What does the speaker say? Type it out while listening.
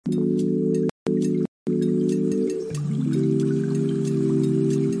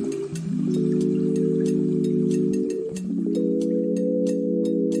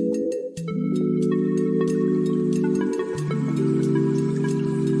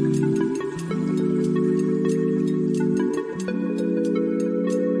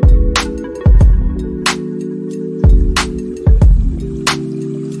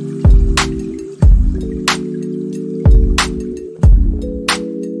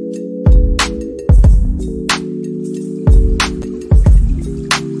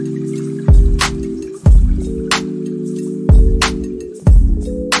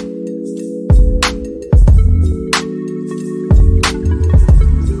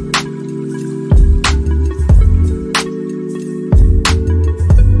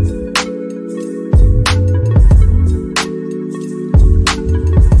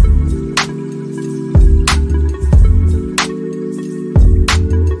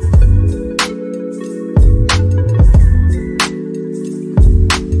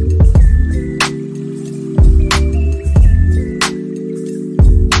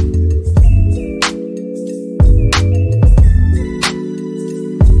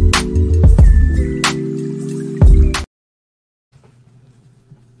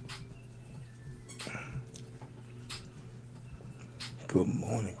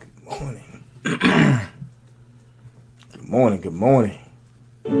morning, good morning.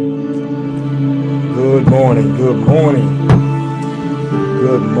 Good morning, good morning.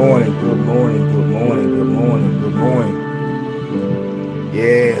 Good morning, good morning, good morning, good morning, good morning.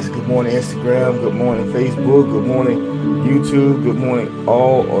 Yes, good morning Instagram, good morning Facebook, good morning YouTube, good morning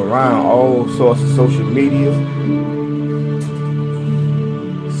all around, all sorts of social media.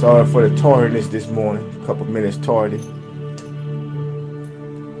 Sorry for the tardiness this morning, a couple minutes tardy.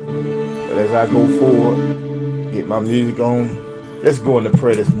 But as I go forward, get my music on, let's go into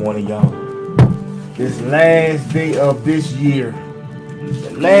prayer this morning, y'all. This last day of this year.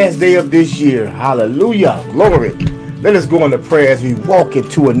 The last day of this year. Hallelujah. Glory. Let us go into prayer as we walk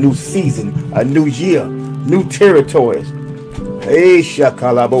into a new season, a new year, new territories. Hey,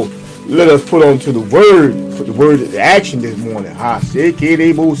 shakalabo. Let us put on to the word. Put the word into action this morning.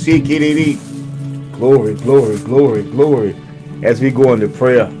 Glory, glory, glory, glory. As we go into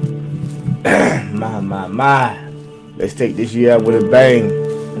prayer. My. Let's take this year out with a bang.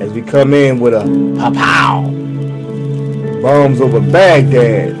 As we come in with a pow. Bombs over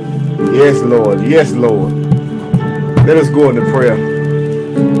Baghdad. Yes, Lord. Yes, Lord. Let us go into prayer.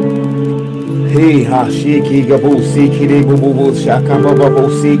 Hey, ha, shiki gabu, sikiri boo boo boo, shaka babo,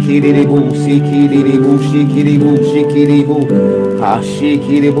 sikiri boo, sikiri boo, shikiri boo, shikiri boo, ha,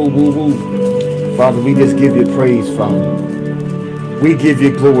 shikiri boo boo boo. Father, we just give you praise, Father. We give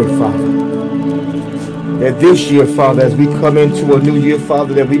you glory, Father. That this year, Father, as we come into a new year,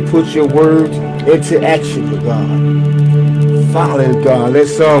 Father, that we put your word into action, God. Father, God, let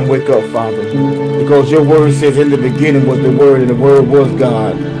some wake up, Father, because your word says in the beginning was the word, and the word was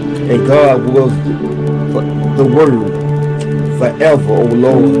God, and God was the word forever, O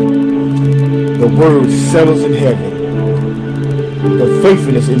Lord. The word settles in heaven. The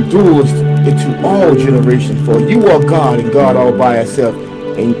faithfulness endures into all generations, for you are God and God all by yourself,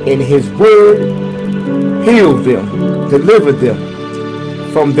 and in his word heal them, deliver them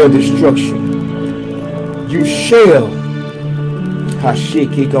from their destruction. You shall by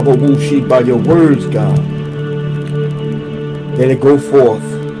your words, God, that it go forth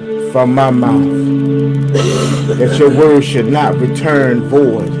from my mouth, that your word should not return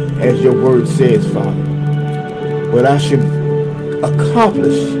void, as your word says, Father, but I should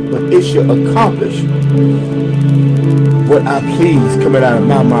accomplish, but it should accomplish what I please coming out of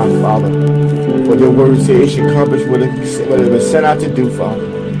my mouth, Father. For your word says it should accomplish what it was sent out to do, Father,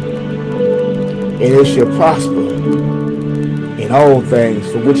 and it should prosper in all things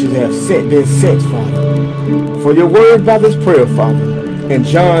for which it has been sent, Father. For your word by this prayer, Father, in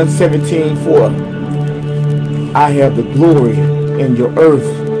John 17:4, I have the glory, and your earth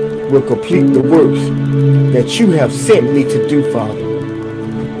will complete the works that you have sent me to do, Father.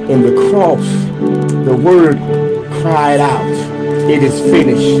 In the cross, the word cried out, it is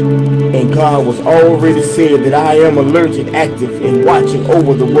finished. And God was already said that I am alert and active in watching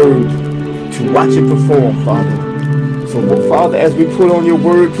over the word to watch it perform, Father. So, Father, as we put on your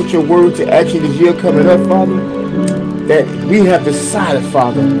word, put your word to action this year coming up, Father, that we have decided,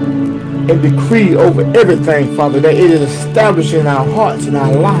 Father, and decree over everything, Father, that it is established in our hearts and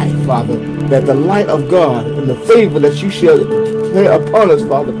our life, Father, that the light of God and the favor that you shall lay upon us,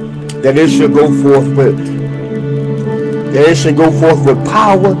 Father, that it shall go forth with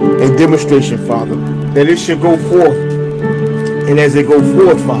power and demonstration, Father. That it should go forth. And as it go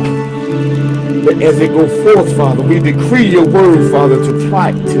forth, Father, we decree your word, Father, to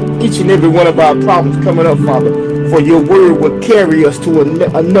apply to each and every one of our problems coming up, Father. For your word will carry us to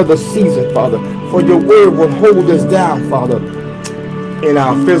another season, Father. For your word will hold us down, Father, in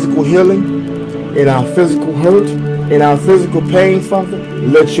our physical healing, in our physical hurt, in our physical pain, Father.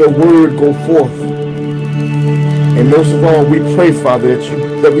 Let your word go forth. And most of all, we pray, Father,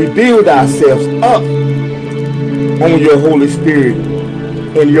 that we build ourselves up on your Holy Spirit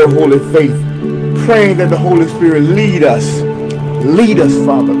and your holy faith, praying that the Holy Spirit lead us,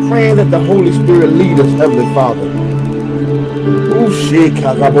 Father, praying that the Holy Spirit lead us, Heavenly Father.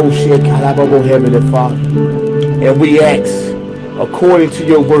 Heavenly Father, and we ask, according to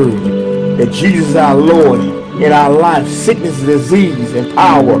your word, that Jesus our Lord in our life, sickness, disease, and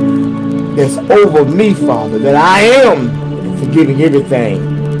power that's over me, Father, that I am forgiving everything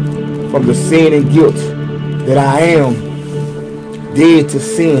from the sin and guilt, that I am dead to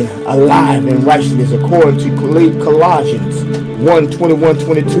sin, alive in righteousness, according to Colossians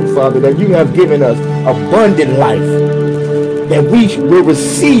 1:21-22, Father, that you have given us abundant life, that we will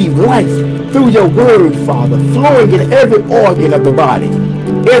receive life through your word, Father, flowing in every organ of the body,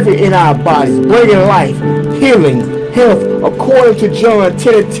 in our bodies, bringing life, healing, health, according to John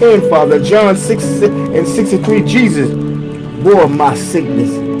 10:10, Father. John 6:63, Jesus bore my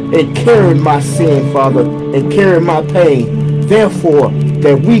sickness and carried my sin, Father, and carry my pain. Therefore,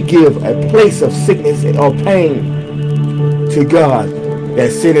 that we give a place of sickness or pain to God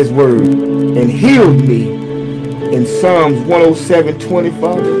that sent his word and healed me. In Psalms 107:20,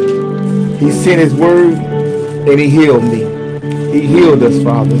 he sent his word and he healed me. He healed us,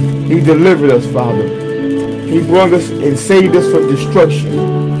 Father. He delivered us, Father. He brought us and saved us from destruction.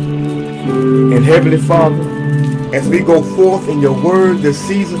 And Heavenly Father, as we go forth in your word this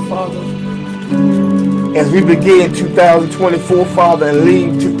season, Father, as we begin 2024, Father, and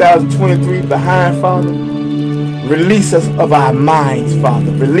leave 2023 behind, Father, release us of our minds,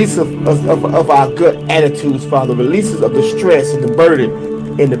 Father. Release us of our good attitudes, Father. Release us of the stress and the burden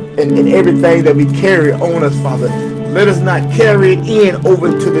and everything that we carry on us, Father. Let us not carry it in over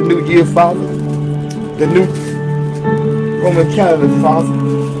to the new year, Father. The new Roman calendar, Father.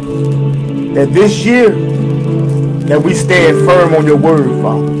 That this year, that we stand firm on your word,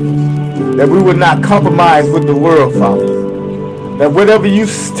 Father. That we would not compromise with the world, Father. That whatever you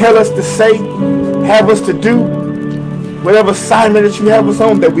tell us to say, have us to do, whatever assignment that you have us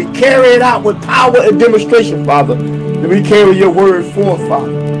on, that we carry it out with power and demonstration, Father. That we carry your word forth,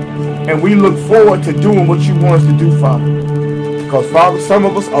 Father. And we look forward to doing what you want us to do, Father. Because, Father, some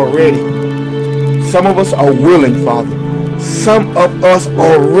of us are ready. Some of us are willing, Father. Some of us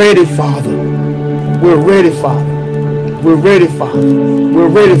are ready, Father. We're ready, Father. We're ready, Father. We're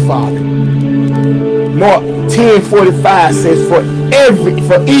ready, Father. Mark 10:45 says, for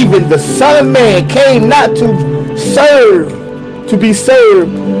even the Son of Man came not to be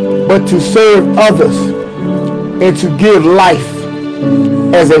served, but to serve others, and to give life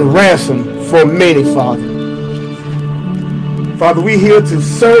as a ransom for many, Father. Father, we're here to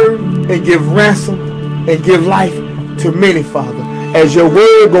serve and give ransom and give life to many, Father. As your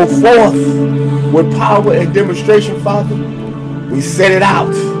word go forth with power and demonstration, Father, we set it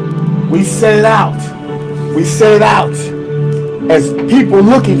out. We set it out. We set it out as people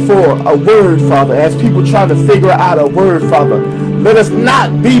looking for a word, Father, as people trying to figure out a word, Father. Let us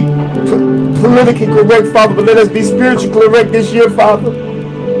not be politically correct, Father, but let us be spiritually correct this year, Father.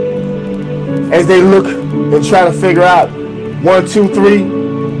 As they look and try to figure out 1, 2, 3,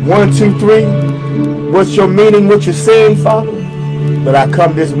 1, 2, 3. What's your meaning, what you're saying, Father? But I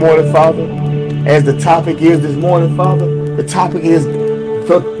come this morning, Father, as the topic is this morning, Father. The topic is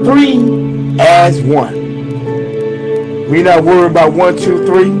the 3 as 1. We're not worried about 1, 2,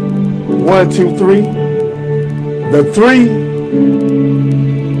 3. 1, 2, 3. The 3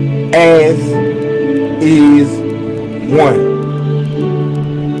 as is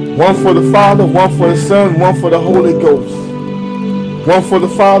 1. 1 for the Father, 1 for the Son, 1 for the Holy Ghost. 1 for the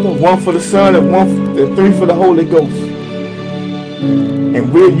Father, 1 for the Son, and 3 for the Holy Ghost.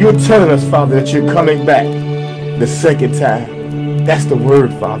 And you're telling us, Father, that you're coming back the second time. That's the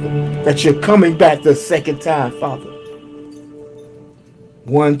word, Father. That you're coming back the second time, Father.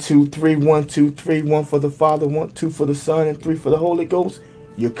 1, 2, 3, 1, 2, 3. 1 for the Father, 1, 2 for the Son, and 3 for the Holy Ghost.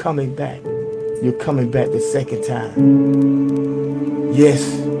 You're coming back. You're coming back the second time. Yes,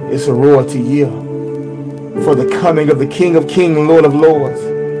 it's a royalty year for the coming of the King of Kings and Lord of Lords.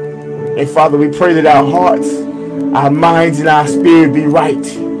 And Father, we pray that our hearts, our minds, and our spirit be right.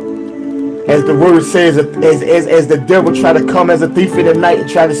 As the word says, as the devil try to come as a thief in the night and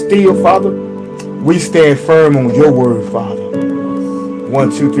try to steal, Father, we stand firm on your word, Father.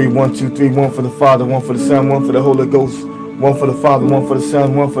 1, 2, 3, 1, 2, 3. 1 for the Father, 1 for the Son, 1 for the Holy Ghost. 1 for the Father, 1 for the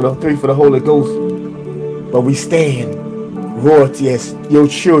Son, 1 for the 3 for the Holy Ghost. But we stand royalty as your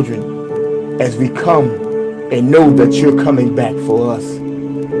children as we come and know that you're coming back for us.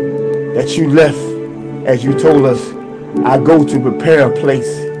 That you left, as you told us, I go to prepare a place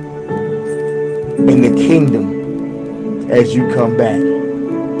in the kingdom as you come back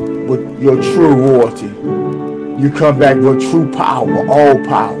with your true royalty. You come back with true power, all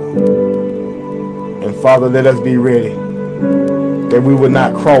power. And Father, let us be ready that we would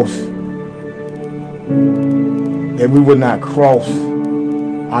not cross,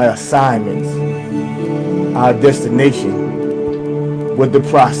 our assignments, our destination with the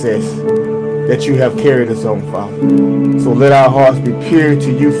process that you have carried us on, Father. So let our hearts be pure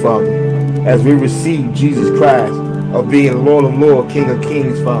to you, Father, as we receive Jesus Christ of being Lord of Lords, King of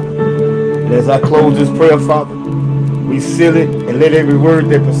Kings, Father. And as I close this prayer, Father, we seal it and let every word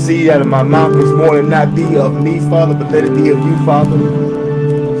that proceed out of my mouth this morning not be of me, Father, but let it be of you, Father.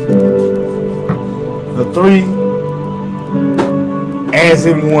 The 3 as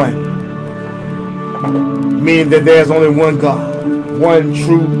in 1. Meaning that there's only one God, one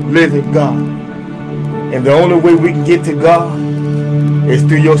true living God. And the only way we can get to God is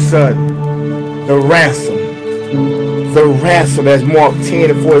through your Son. The ransom as Mark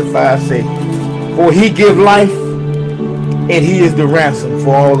 10:45 says. For he give life, and he is the ransom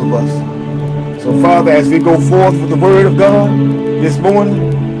for all of us. So, Father, as we go forth with the word of God this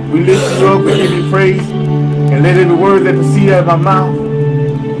morning, we lift you up, we give you praise, and let every word that proceed out of my mouth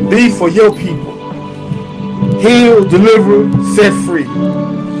be for your people. Heal, deliver, set free.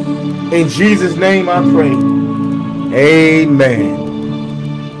 In Jesus' name I pray. Amen.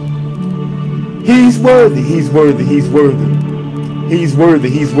 He's worthy, he's worthy, he's worthy. He's worthy,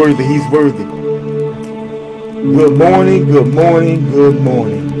 he's worthy, he's worthy. Good morning, good morning, good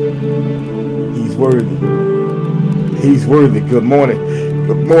morning. He's worthy. He's worthy. Good morning.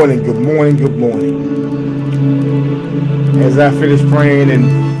 Good morning, good morning, good morning. As I finish praying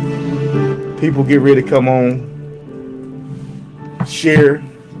and people get ready to come on, share,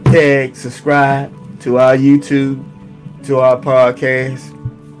 tag, subscribe to our YouTube, to our podcast,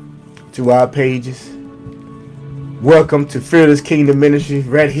 to our pages. Welcome to Fearless Kingdom Ministries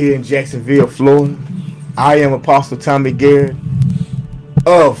right here in Jacksonville, Florida. I am Apostle Tommy Garrett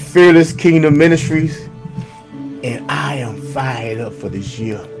of Fearless Kingdom Ministries, and I am fired up for this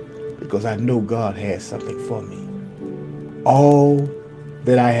year because I know God has something for me. All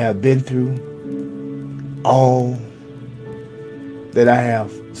that I have been through, all that I have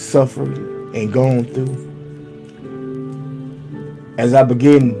suffered and gone through. As I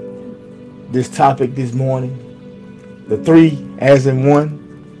begin this topic this morning, the 3 as in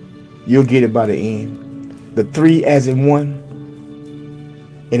 1, you'll get it by the end. The 3 as in 1.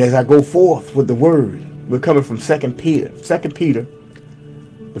 And as I go forth with the word, we're coming from 2 Peter,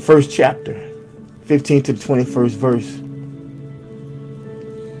 the first chapter, 15 to the 21st verse.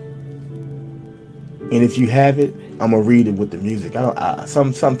 And if you have it, I'm gonna read it with the music.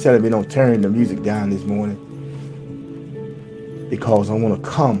 Some telling me don't turn the music down this morning because I want to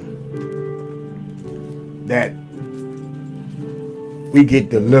come that we get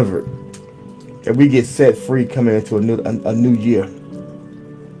delivered, that we get set free coming into a new year.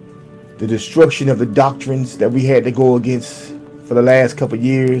 The destruction of the doctrines that we had to go against for the last couple of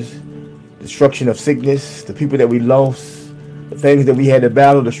years, destruction of sickness, the people that we lost, the things that we had to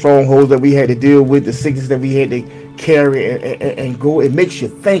battle, the strongholds that we had to deal with, the sickness that we had to carry and go. It makes you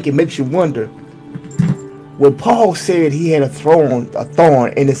think, it makes you wonder. When Paul said he had a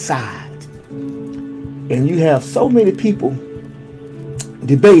thorn in his side, and you have so many people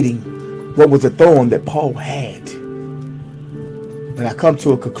debating what was the thorn that Paul had. And I come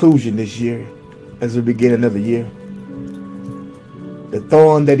to a conclusion this year as we begin another year. The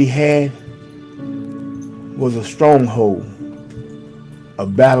thorn that he had was a stronghold, a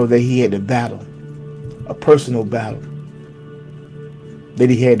battle that he had to battle, a personal battle that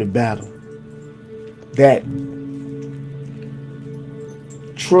he had to battle. That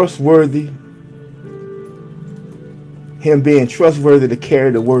trustworthy, him being trustworthy to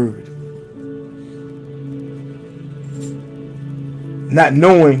carry the word, not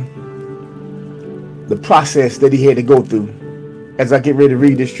knowing the process that he had to go through. As I get ready to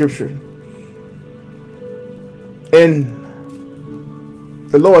read this scripture, and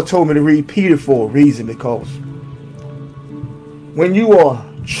the Lord told me to read Peter for a reason, because when you are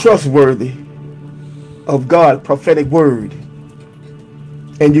trustworthy of God's prophetic word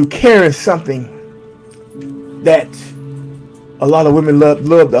and you carry something that a lot of women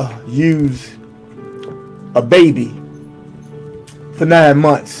love to use, a baby for 9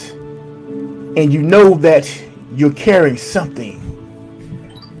 months, and you know that you're carrying something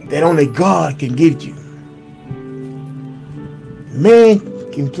that only God can give you. Man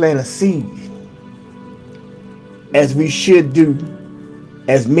can plant a seed, as we should do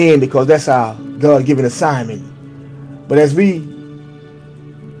as men, because that's our God-given assignment. But as we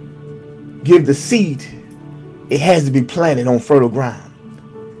give the seed, it has to be planted on fertile ground.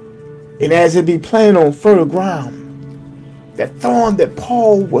 And as it be planted on fertile ground, that thorn that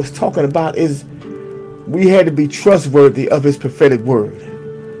Paul was talking about is we had to be trustworthy of his prophetic word.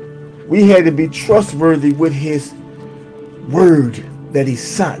 We had to be trustworthy with his word that he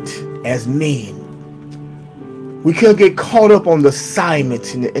sent as men. We couldn't get caught up on the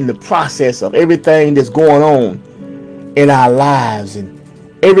assignments in the process of everything that's going on in our lives, and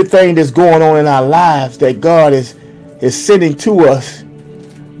everything that's going on in our lives that God is sending to us,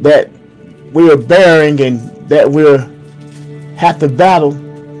 that we are bearing and that we're have to battle.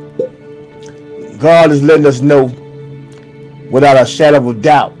 God is letting us know without a shadow of a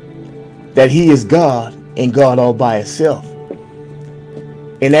doubt that he is God and God all by himself.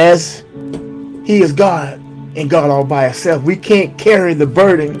 And as he is God and God all by himself, we can't carry the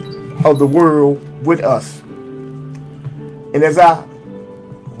burden of the world with us. And as I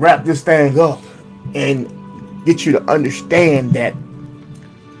wrap this thing up and get you to understand that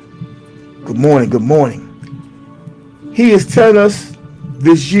Good morning. Good morning. He is telling us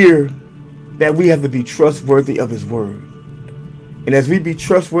this year that we have to be trustworthy of his word. And as we be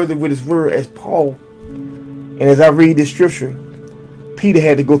trustworthy with his word as Paul, and as I read this scripture, Peter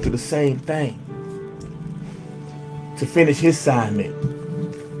had to go through the same thing to finish his assignment.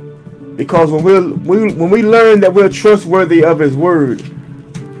 Because when we learn that we're trustworthy of his word,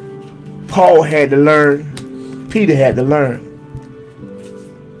 Paul had to learn, Peter had to learn.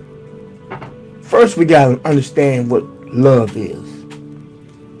 First, we got to understand what love is.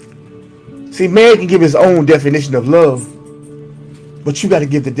 See, man can give his own definition of love, but you got to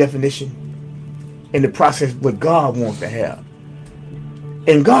give the definition in the process what God wants to have.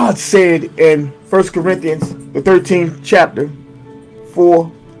 And God said in 1 Corinthians, the 13th chapter,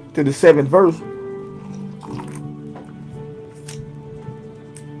 4 to the 7th verse,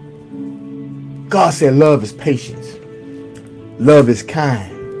 God said love is patience. Love is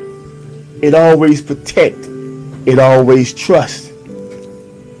kind. It always protects. It always trusts.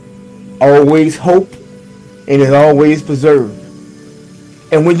 Always hope. And it always preserves.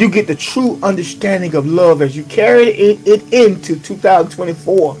 And when you get the true understanding of love as you carry it into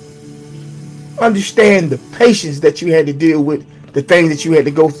 2024, understand the patience that you had to deal with, the things that you had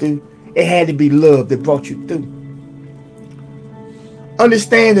to go through. It had to be love that brought you through.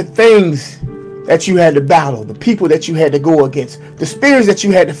 Understand the things that you had to battle, the people that you had to go against, the spirits that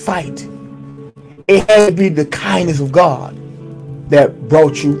you had to fight. It had to be the kindness of God that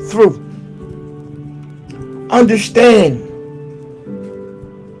brought you through. Understand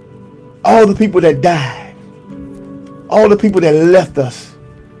all the people that died, all the people that left us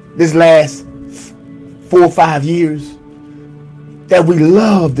this last 4 or 5 years that we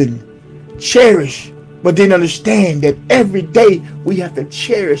loved and cherished, but didn't understand that every day we have to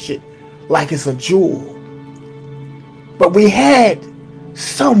cherish it like it's a jewel. But we had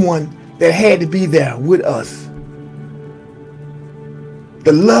someone that had to be there with us.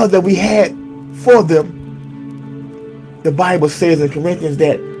 The love that we had for them, the Bible says in Corinthians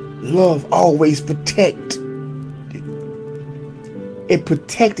that love always protects. It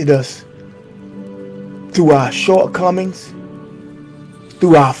protected us through our shortcomings,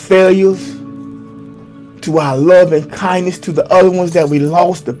 through our failures, to our love and kindness to the other ones that we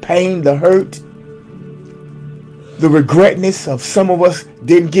lost, the pain, the hurt, the regretness of some of us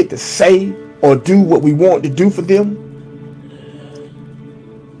didn't get to say or do what we want to do for them.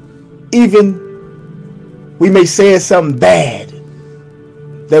 Even we may say something bad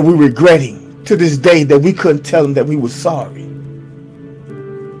that we're regretting to this day that we couldn't tell them that we were sorry.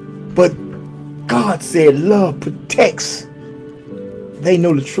 But God said love protects. They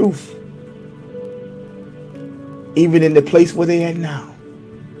know the truth. Even in the place where they are now,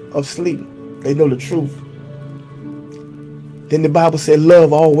 of sleep, they know the truth. Then the Bible said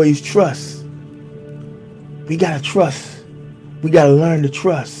love always trusts. We got to trust. We got to learn to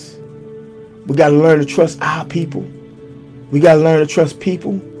trust. We got to learn to trust our people. We got to learn to trust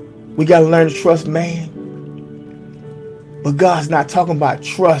people. We got to learn to trust man. But God's not talking about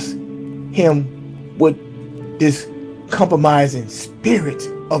trust him with this compromising spirit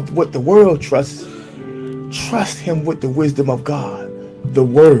of what the world trusts. Trust him with the wisdom of God, the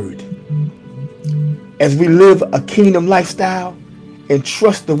word. As we live a kingdom lifestyle and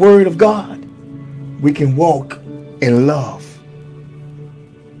trust the word of God, we can walk in love.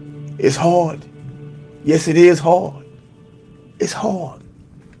 It's hard. Yes, it is hard. It's hard.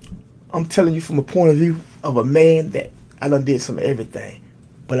 I'm telling you from a point of view of a man that I done did some everything,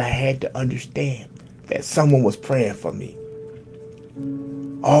 but I had to understand that someone was praying for me.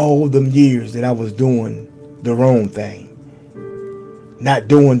 All them years that I was doing the wrong thing, not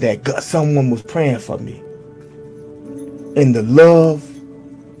doing that, God, someone was praying for me. And the love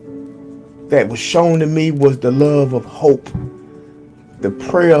that was shown to me was the love of hope. The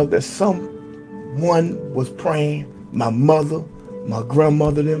prayer that someone was praying, my mother, my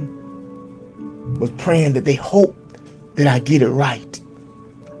grandmother, them was praying that they hope that I get it right.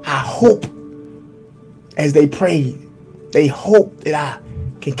 I hope as they prayed, they hope that I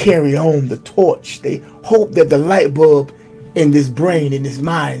can carry on the torch. They hope that the light bulb in this brain, in this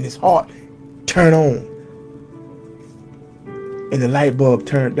mind, in this heart turn on. And the light bulb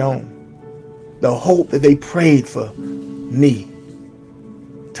turned on. The hope that they prayed for me,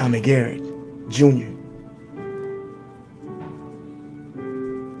 Tommy Garrett Jr.,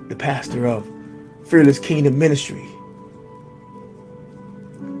 the pastor of Fearless Kingdom Ministry,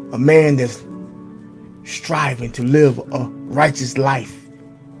 a man that's striving to live a righteous life,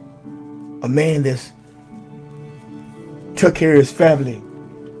 a man that's took care of his family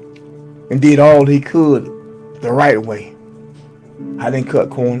and did all he could the right way. I didn't cut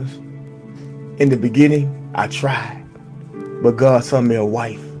corners. In the beginning, I tried, but God sent me a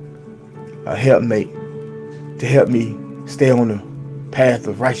wife, a helpmate, to help me stay on the path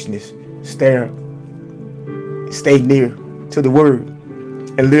of righteousness, stay near to the Word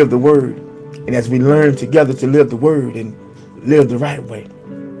and live the Word. And as we learn together to live the Word and live the right way,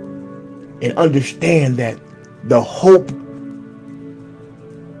 and understand that the hope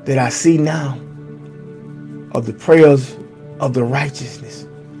that I see now of the prayers of the righteousness,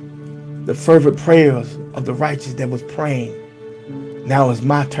 the fervent prayers of the righteous that was praying, now is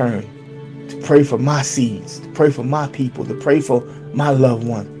my turn to pray for my seeds, to pray for my people, to pray for my loved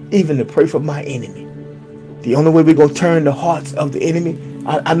one, even to pray for my enemy. The only way we're going to turn the hearts of the enemy,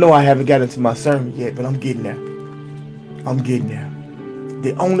 I know I haven't got into my sermon yet, but I'm getting there. I'm getting there.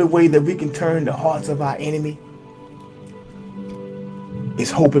 The only way that we can turn the hearts of our enemy is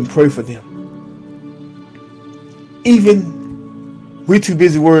hope and pray for them. Even we're too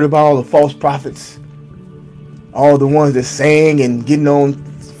busy worried about all the false prophets, all the ones that sang and getting on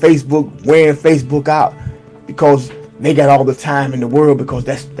Facebook, wearing Facebook out because they got all the time in the world, because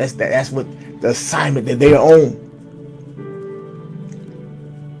that's what the assignment that they're on.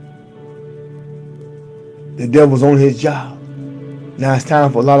 The devil's on his job. Now it's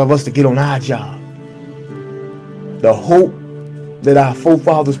time for a lot of us to get on our job. The hope that our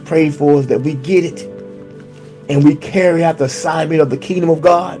forefathers prayed for is that we get it and we carry out the assignment of the kingdom of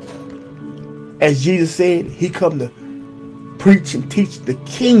God. As Jesus said, he come to preach and teach the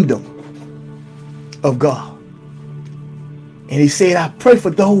kingdom of God. And he said, I pray for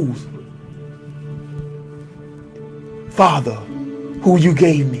those, Father, who you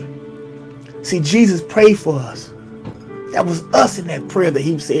gave me. See, Jesus prayed for us. That was us in that prayer that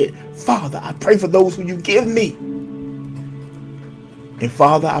he said, Father, I pray for those who you give me. And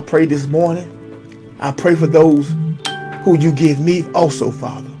Father, I pray this morning, I pray for those who you give me also,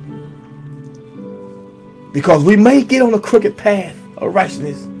 Father. Because we may get on a crooked path of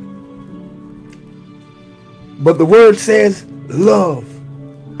righteousness, but the word says love.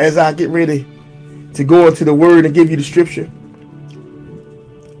 As I get ready to go into the word and give you the scripture,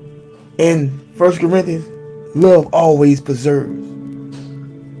 in 1 Corinthians, love always preserves.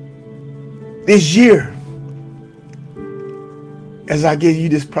 This year, as I give you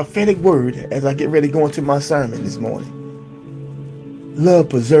this prophetic word, as I get ready to go into my sermon this morning, love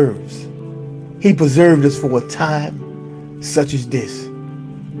preserves. He preserved us for a time such as this.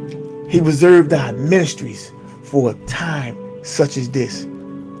 He preserved our ministries for a time such as this.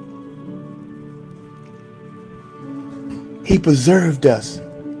 He preserved us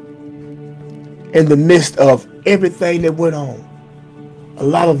in the midst of everything that went on. A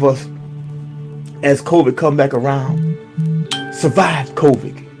lot of us, as COVID come back around, survived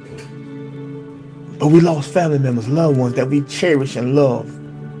COVID. But we lost family members, loved ones that we cherish and love.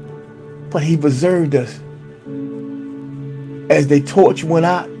 But he preserved us. As the torch went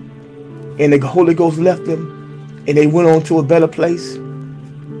out and the Holy Ghost left them and they went on to a better place,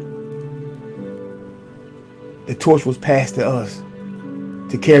 the torch was passed to us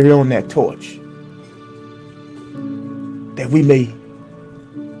to carry on that torch, that we may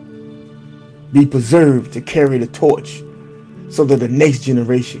be preserved to carry the torch so that the next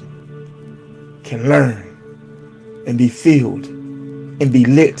generation can learn and be filled and be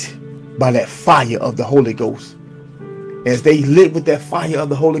lit by that fire of the Holy Ghost. As they lit with that fire of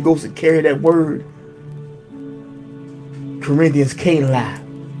the Holy Ghost and carry that word, Corinthians can't lie.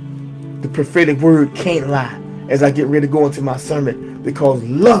 The prophetic word can't lie. As I get ready to go into my sermon, because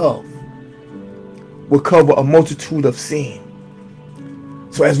love will cover a multitude of sin.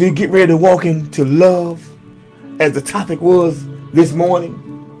 So as we get ready to walk into love, as the topic was this morning,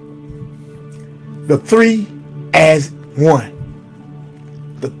 the three as one.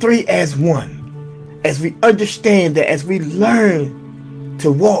 The three as one. As we understand that, as we learn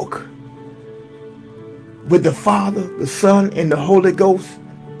to walk with the Father, the Son, and the Holy Ghost,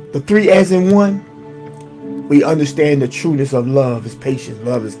 the three as in one, we understand the trueness of love is patience,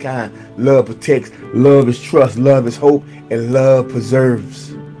 love is kind, love protects, love is trust, love is hope, and love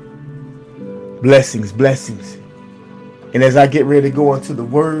preserves. Blessings, blessings. And as I get ready to go into the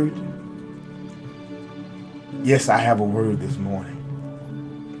word, yes, I have a word this morning.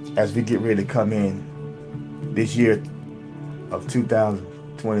 As we get ready to come in this year of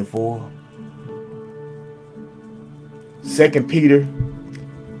 2024, 2 Peter,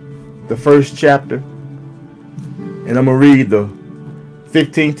 the first chapter, and I'm going to read the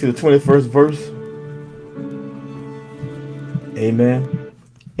 15th to the 21st verse. Amen.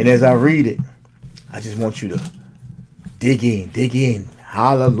 And as I read it, I just want you to dig in, dig in.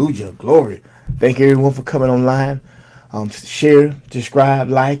 Hallelujah. Glory. Thank everyone for coming online. Share, subscribe,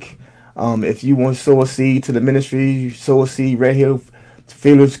 like. If you want to sow a seed to the ministry, sow a seed right here.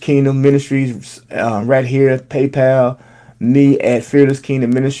 Fearless Kingdom Ministries, right here. PayPal, me at Fearless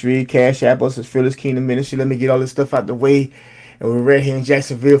Kingdom Ministry. Cash App us at Fearless Kingdom Ministry. Let me get all this stuff out the way. And we're right here in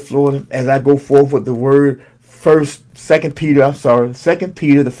Jacksonville, Florida. As I go forth with the word, Second Peter,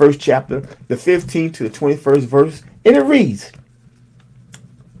 the first chapter, the 15th to the 21st verse. And it reads,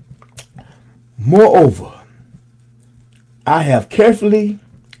 moreover, I have carefully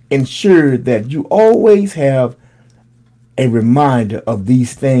ensured that you always have a reminder of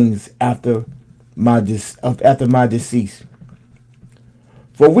these things after my decease.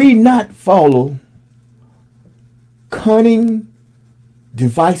 For we not follow cunning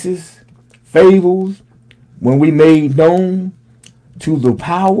devices, fables, when we made known to the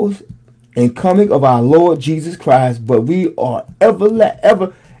powers and coming of our Lord Jesus Christ, but we are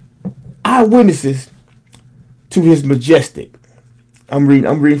ever eyewitnesses to his majestic. I'm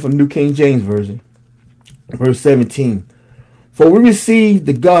reading from New King James Version, verse 17. For we received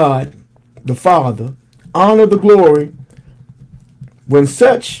the God, the Father, honor, the glory, when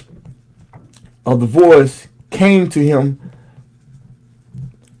such of the voice came to him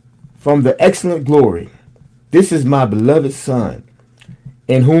from the excellent glory. This is my beloved Son,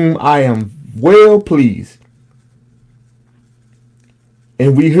 in whom I am well pleased.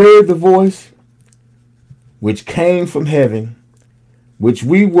 And we heard the voice which came from heaven, which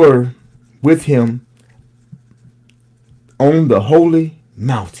we were with him on the holy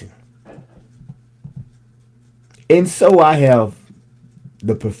mountain. And so I have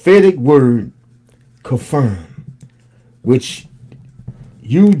the prophetic word confirmed, which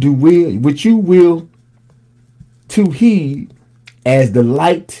you will to heed as the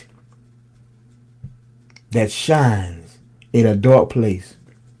light that shines in a dark place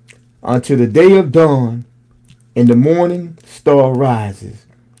until the day of dawn and the morning star rises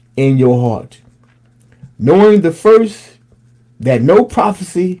in your heart, knowing the first that no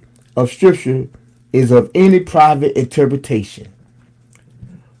prophecy of Scripture is of any private interpretation.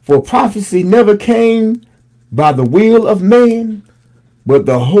 For prophecy never came by the will of man, but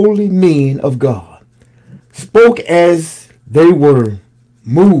the holy men of God spoke as they were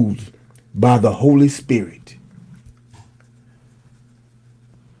moved by the Holy Spirit.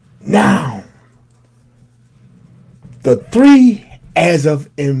 Now, the three as of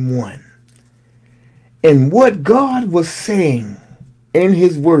in one. And what God was saying in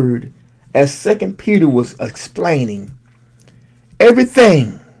his word, as 2 Peter was explaining,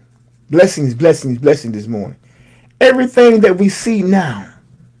 everything, blessings this morning, everything that we see now,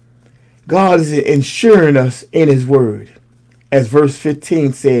 God is ensuring us in his word. As verse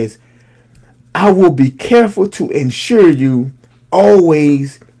 15 says, I will be careful to ensure you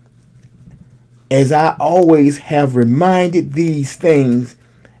always, as I always have reminded these things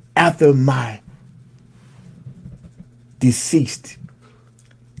after my deceased,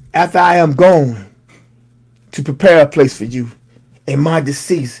 after I am gone to prepare a place for you. In my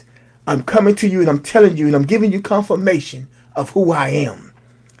decease, I'm coming to you and I'm telling you and I'm giving you confirmation of who I am.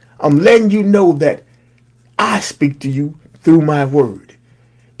 I'm letting you know that I speak to you through my word.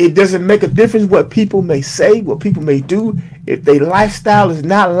 It doesn't make a difference what people may say, what people may do. If their lifestyle is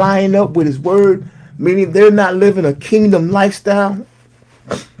not lining up with his word, meaning they're not living a kingdom lifestyle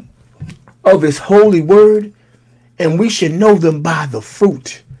of his holy word, and we should know them by the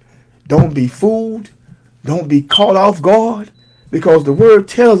fruit. Don't be fooled. Don't be caught off guard, because the word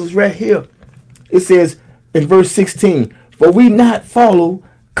tells us right here. It says in verse 16, for we not follow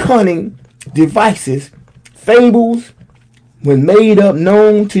cunning devices, fables, when made up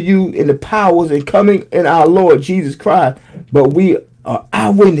known to you in the powers and coming in our Lord Jesus Christ, but we are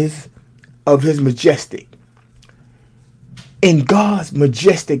eyewitness of his majestic. In God's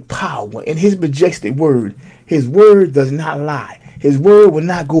majestic power, in his majestic word, his word does not lie. His word will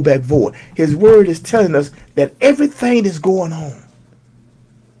not go back void. His word is telling us that everything is going on.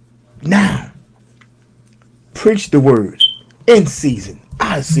 Now, preach the word in season,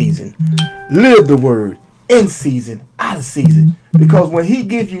 out of season. Live the word in season, out of season. Because when he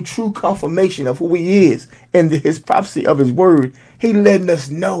gives you true confirmation of who he is and his prophecy of his word, he letting us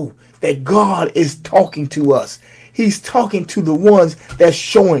know that God is talking to us. He's talking to the ones that's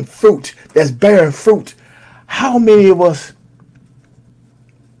showing fruit, that's bearing fruit. How many of us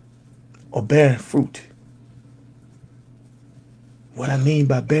are bearing fruit? What I mean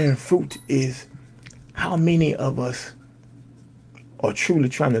by bearing fruit is how many of us are truly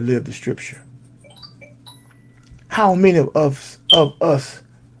trying to live the scripture? How many of us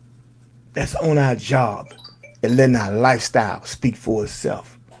that's on our job and letting our lifestyle speak for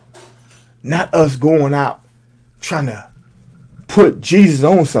itself? Not us going out trying to put Jesus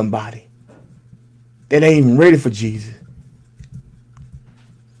on somebody, that ain't even ready for Jesus.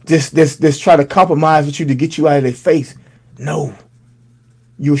 Just try to compromise with you to get you out of their face. No.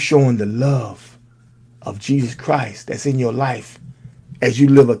 You're showing the love of Jesus Christ that's in your life as you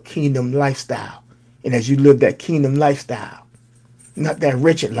live a kingdom lifestyle. And as you live that kingdom lifestyle, not that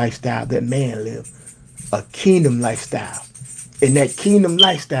wretched lifestyle that man lived, a kingdom lifestyle. In that kingdom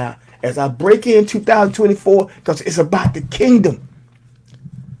lifestyle, as I break in 2024, because it's about the kingdom.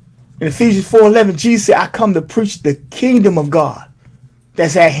 In Ephesians 4:11, Jesus said, I come to preach the kingdom of God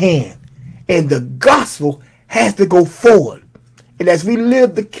that's at hand. And the gospel has to go forward. And as we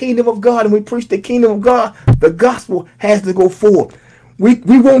live the kingdom of God and we preach the kingdom of God, the gospel has to go forward.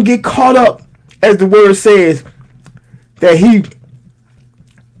 We won't get caught up, as the word says, that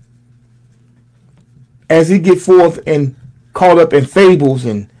as he get forth and caught up in fables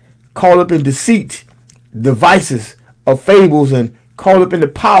and caught up in deceit, devices of fables, and caught up in the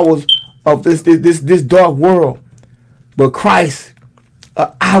powers of this dark world. But Christ,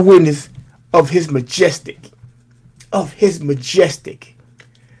 an eyewitness of his majestic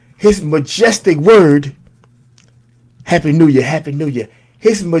word. Happy New Year, Happy New Year.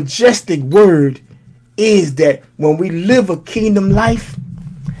 His majestic word is that when we live a kingdom life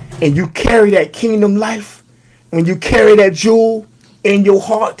and you carry that kingdom life, when you carry that jewel in your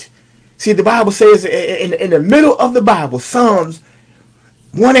heart. See, the Bible says in the middle of the Bible, Psalms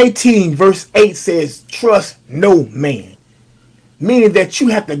 118 verse 8 says, trust no man. Meaning that you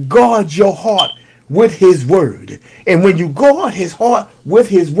have to guard your heart with his word. And when you guard his heart with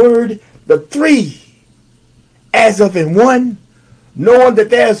his word, the three as of in one, knowing that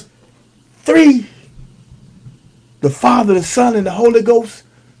there's three, the Father, the Son, and the Holy Ghost,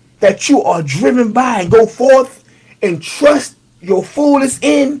 that you are driven by and go forth and trust your fullness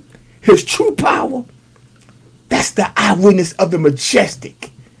in his true power. That's the eyewitness of the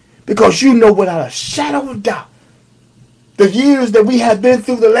majestic. Because you know without a shadow of doubt, the years that we have been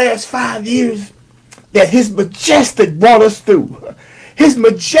through, the last 5 years, that his majestic brought us through. His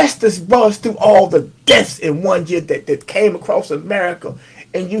majestic brought us through all the deaths in 1 year that came across America.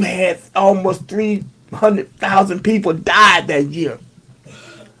 And you had almost 300,000 people died that year.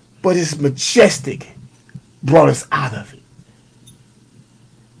 But his majestic brought us out of it.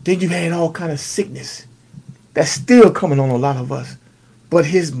 Then you had all kind of sickness that's still coming on a lot of us. But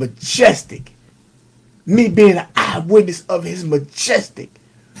his majestic, me being an eyewitness of his majestic,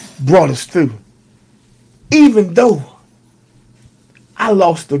 brought us through. Even though I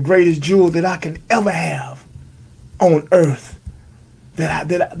lost the greatest jewel that I can ever have on earth,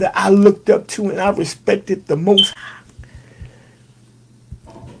 that I looked up to and I respected the most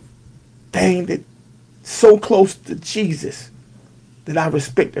thing, that so close to Jesus that I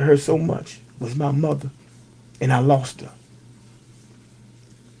respected her so much, was my mother, and I lost her.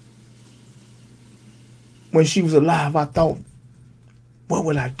 When she was alive, I thought, what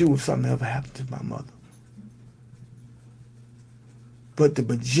would I do if something ever happened to my mother? But the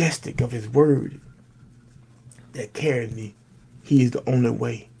majestic of his word that carried me, he is the only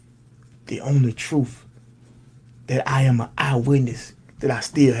way, the only truth, that I am an eyewitness, that I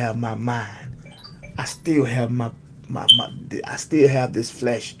still have my mind. I still have I still have this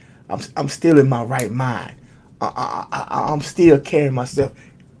flesh. I'm still in my right mind. I'm still carrying myself,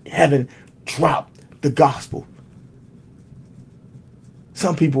 having dropped the gospel.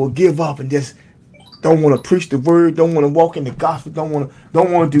 Some people will give up and just don't want to preach the word, don't want to walk in the gospel, don't want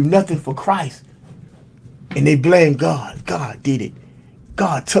to do nothing for Christ. And they blame God. God did it.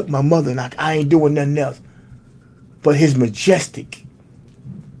 God took my mother and I ain't doing nothing else. But his majestic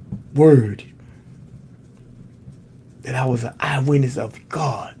word, that I was an eyewitness of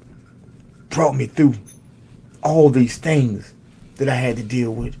God, brought me through all these things that I had to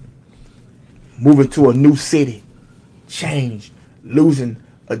deal with. Moving to a new city, change, losing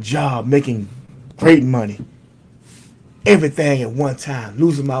a job, making great money, everything at one time,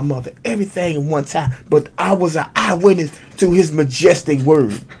 losing my mother, everything at one time. But I was an eyewitness to his majestic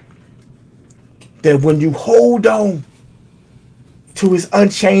word, that when you hold on to his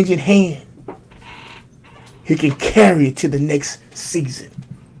unchanging hand, he can carry it to the next season.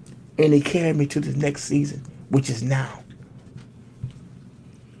 And he carried me to the next season, which is now.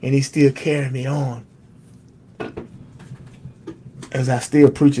 And he still carrying me on as I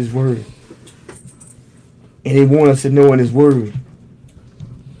still preach his word. And he wants us to know in his word,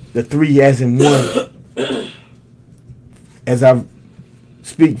 the three as in one. As I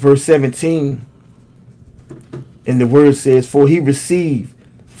speak verse 17, and the word says, for he received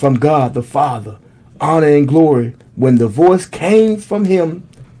from God the Father honor and glory when the voice came from him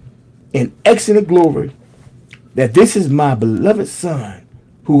in excellent glory, that this is my beloved Son,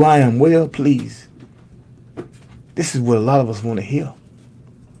 who I am well pleased. This is what a lot of us want to hear.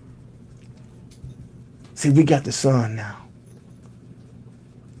 See, we got the Son now.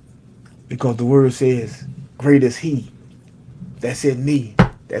 Because the word says, great is he that's in me,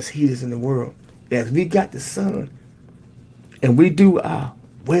 that's he that's in the world. That we got the Son, and we do our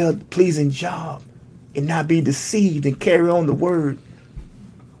well-pleasing job and not be deceived and carry on the word,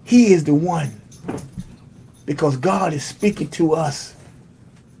 he is the one. Because God is speaking to us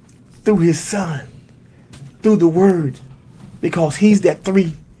through his Son, through the word, because he's that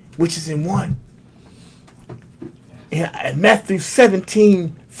three which is in one. And Matthew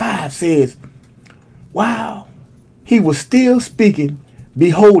 17:5 says, while he was still speaking,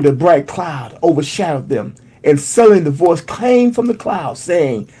 behold, a bright cloud overshadowed them, and suddenly the voice came from the cloud,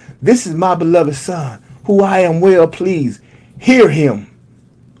 saying, this is my beloved Son, who I am well pleased. Hear him.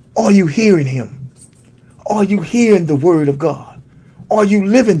 Are you hearing him? Are you hearing the word of God? Are you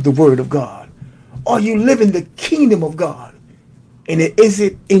living the word of God? Are you living the kingdom of God? And is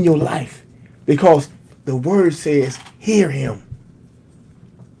it in your life? Because the word says, hear him.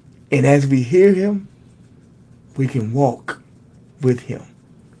 And as we hear him, we can walk with him.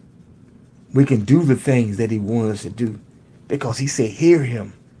 We can do the things that he wants us to do. Because he said, hear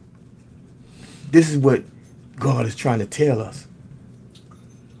him. This is what God is trying to tell us.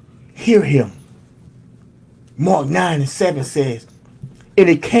 Hear him. Mark 9:7 says, and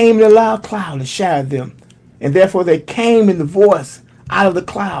it came in a loud cloud and shadowed them. And therefore there came in the voice out of the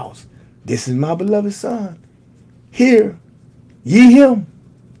clouds, this is my beloved Son. Hear ye him.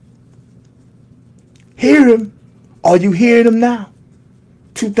 Hear him. Are you hearing him now?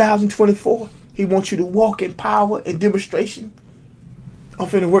 2024. He wants you to walk in power and demonstration. I'm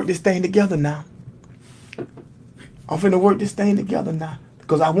finna work this thing together now.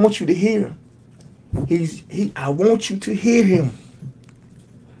 Because I want you to hear him. I want you to hear him.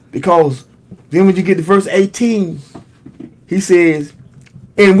 Because then when you get to verse 18, he says,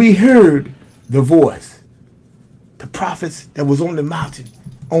 and we heard the voice. The prophets that was on the mountain,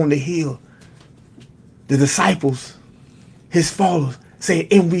 on the hill, the disciples, his followers, saying,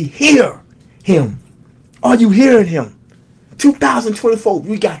 and we hear him. Are you hearing him? 2024,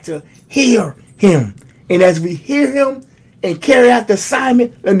 we got to hear him. And as we hear him and carry out the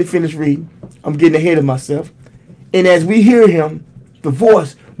assignment, let me finish reading. I'm getting ahead of myself. And as we hear him, the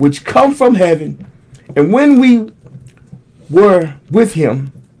voice which come from heaven, and when we were with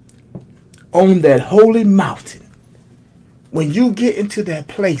him on that holy mountain, when you get into that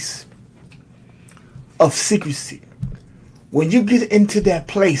place of secrecy, when you get into that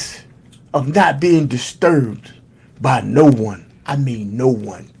place of not being disturbed by no one, I mean no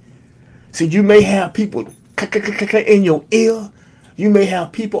one. See, you may have people in your ear. You may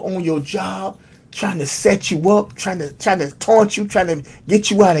have people on your job trying to set you up, trying to taunt you, trying to get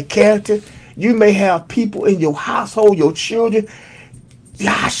you out of character. You may have people in your household, your children.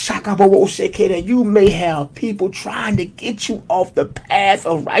 You may have people trying to get you off the path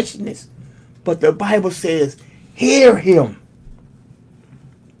of righteousness. But the Bible says, hear him.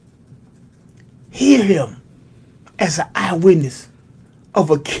 Hear him as an eyewitness of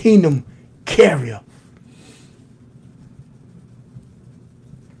a kingdom carrier.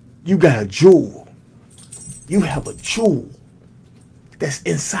 You got a jewel. You have a jewel that's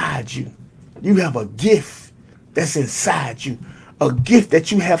inside you. You have a gift that's inside you. A gift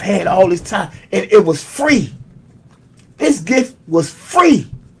that you have had all this time. And it was free. This gift was free.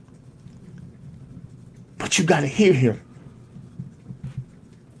 But you got to hear him.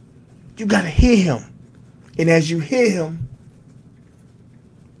 You got to hear him. And as you hear him,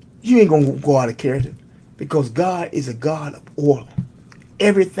 you ain't going to go out of character. Because God is a God of order.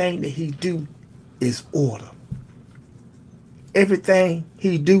 Everything that he do is order. Everything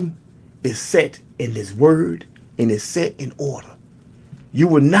he do is set in his word and is set in order. You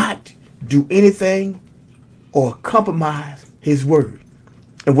will not do anything or compromise his word.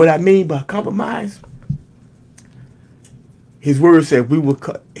 And what I mean by compromise, his word said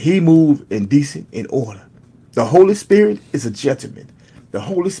he moved in decent in order. The Holy Spirit is a gentleman. The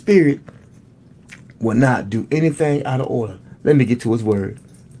Holy Spirit will not do anything out of order. Let me get to his word.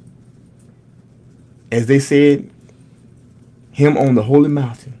 As they said, him on the holy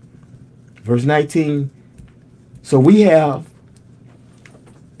mountain. Verse 19. So we have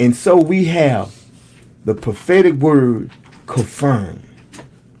the prophetic word confirmed.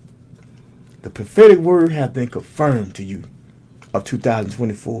 The prophetic word has been confirmed to you of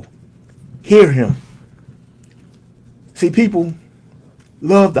 2024. Hear him. See, people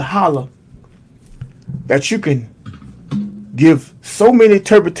love to holler that you can give so many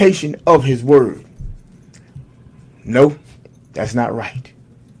interpretations of his word. No, that's not right.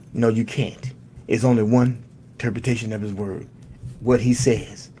 No, you can't. It's only one interpretation of his word, what he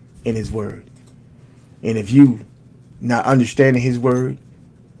says in his word. And if you not understanding his word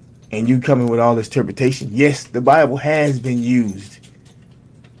and you coming with all this interpretation, yes, the Bible has been used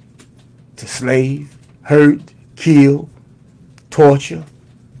to slave, hurt, kill, torture,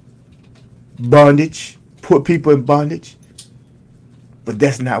 bondage, put people in bondage. But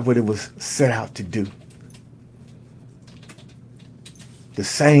that's not what it was set out to do. The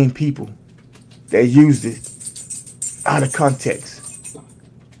same people that used it out of context,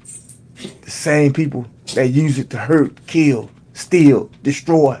 the same people that use it to hurt, kill, steal,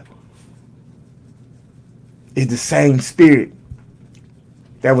 destroy, is the same spirit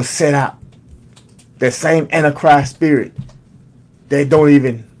that was set out. That same Antichrist spirit that don't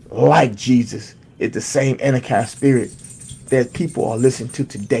even like Jesus is the same Antichrist spirit that people are listening to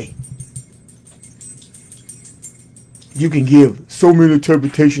today. You can give so many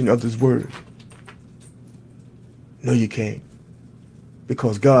interpretations of this word. No, you can't.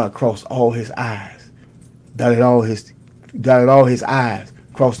 Because God crossed all his I's, dotted all his I's,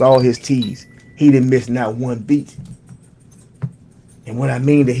 crossed all his T's. He didn't miss not one beat. And what I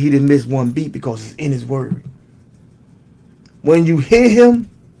mean that he didn't miss one beat, because it's in his word. When you hear him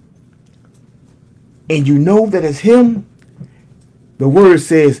and you know that it's him, the word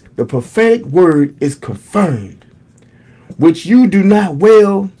says the prophetic word is confirmed, which you do not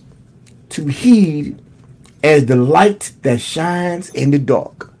well to heed as the light that shines in the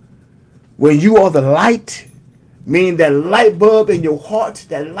dark. When you are the light, meaning that light bulb in your heart,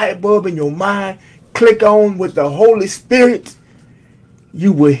 that light bulb in your mind, click on with the Holy Spirit,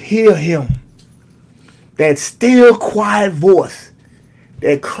 you will hear him. That still quiet voice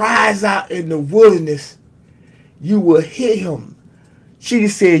that cries out in the wilderness, you will hear him.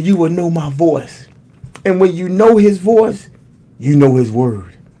 Jesus said, you will know my voice. And when you know his voice, you know his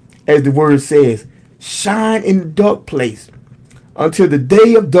word. As the word says, shine in the dark place until the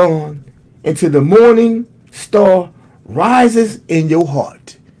day of dawn, until the morning star rises in your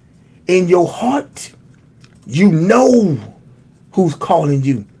heart. In your heart, you know who's calling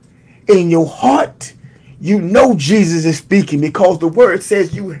you. In your heart, you know Jesus is speaking, because the word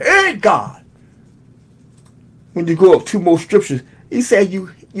says you heard God. When you go up 2 more scriptures, he said you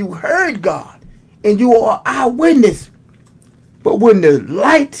heard God and you are eyewitness. But when the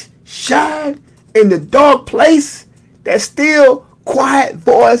light shine in the dark place, that still quiet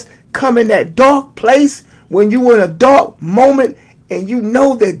voice come in that dark place, when you're in a dark moment and you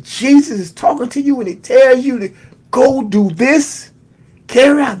know that Jesus is talking to you and he tells you to go do this,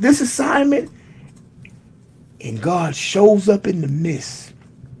 carry out this assignment, and God shows up in the midst,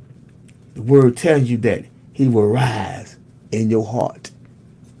 the word tells you that he will rise in your heart.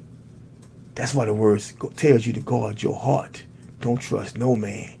 That's why the word tells you to guard your heart. Don't trust no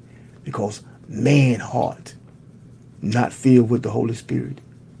man, because man heart, not filled with the Holy Spirit,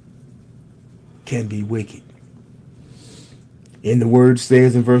 can be wicked. And the word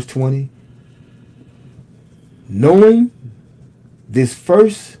says in verse 20, knowing this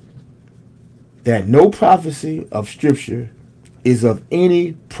first, that no prophecy of Scripture is of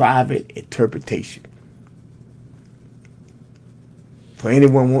any private interpretation. For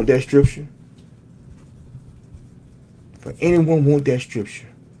anyone want that Scripture? For anyone want that Scripture?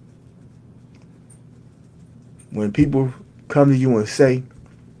 When people come to you and say,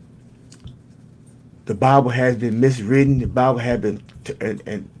 the Bible has been miswritten, the Bible has been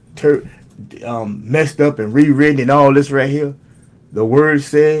messed up and rewritten and all this right here, the word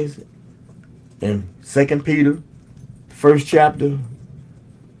says in 2 Peter, 1st chapter,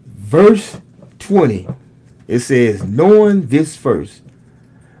 verse 20, it says, knowing this first,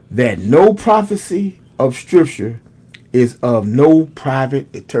 that no prophecy of Scripture is of no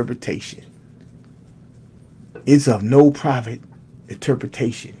private interpretation. It's of no private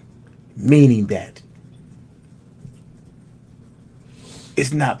interpretation, meaning that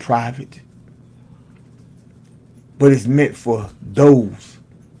it's not private, but it's meant for those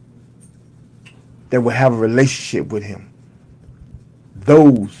that will have a relationship with him,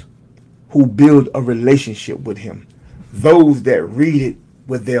 those who build a relationship with him, those that read it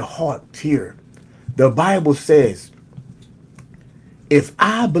with their heart here. The Bible says, if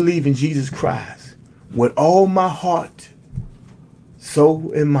I believe in Jesus Christ with all my heart,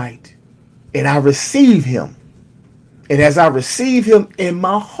 soul, and might, and I receive him, and as I receive him in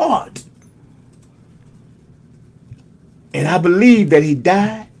my heart, and I believe that he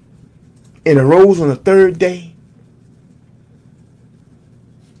died and arose on the 3rd day,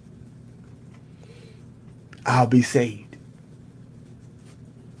 I'll be saved.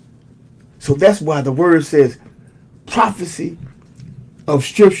 So that's why the word says prophecy of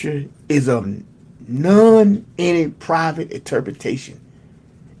Scripture is of None any private interpretation.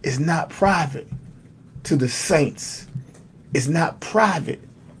 It's not private to the saints. It's not private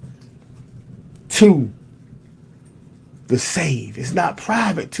to the saved. It's not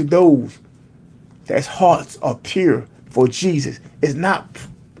private to those that's hearts are pure for Jesus. It's not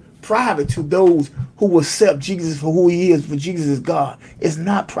private to those who will accept Jesus for who he is, for Jesus is God. It's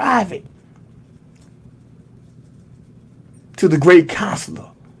not private to the great counselor.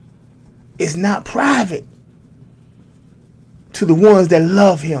 It's not private to the ones that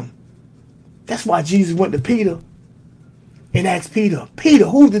love him. That's why Jesus went to Peter and asked Peter, Peter,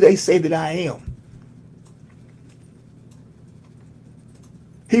 who do they say that I am?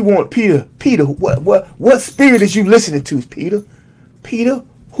 He wanted Peter, what spirit is you listening to, Peter? Peter,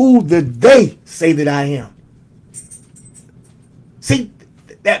 who did they say that I am? See,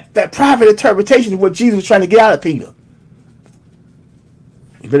 that private interpretation is what Jesus was trying to get out of Peter.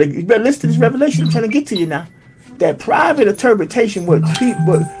 You better listen to this revelation I'm trying to get to you now. That private interpretation,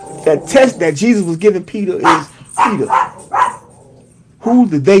 that test that Jesus was giving Peter is, Peter, who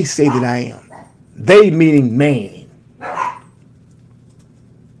did they say that I am? They meaning man.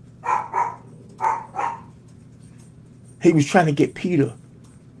 He was trying to get Peter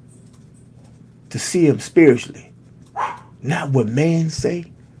to see him spiritually. Not what man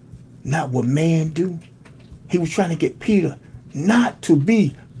say, not what man do. He was trying to get Peter not to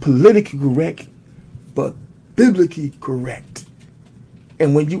be politically correct, but biblically correct.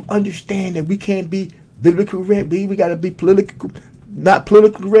 And when you understand that we can't be biblically correct, we got to be not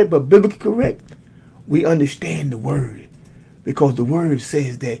politically correct, but biblically correct, we understand the word. Because the word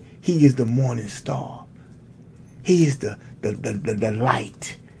says that he is the morning star. He is the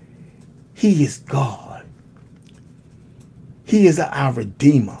light. He is God. He is our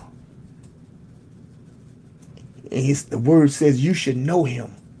Redeemer. And the word says you should know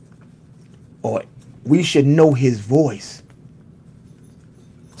him, or we should know his voice.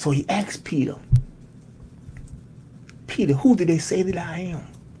 So he asked Peter, Peter, who did they say that I am?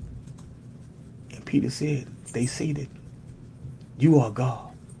 And Peter said, they say that you are God.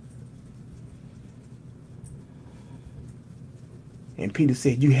 And Peter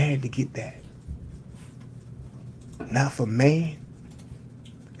said, you had to get that. Not for man.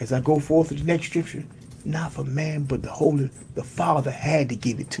 As I go forth to the next scripture, not for man, but the Father had to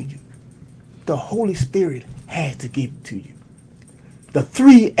give it to you. The Holy Spirit had to give it to you. The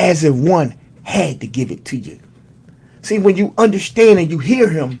three as in one had to give it to you. See, when you understand and you hear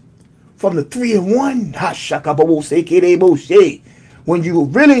him from the 3 in 1, when you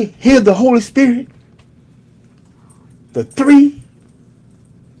really hear the Holy Spirit, the three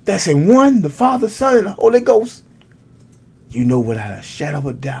that's in one, the Father, Son, and the Holy Ghost, you know without a shadow of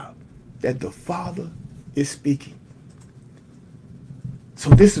a doubt that the Father is speaking. So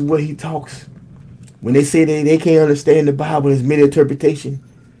this is what he talks. When they say they can't understand the Bible, there's many interpretation.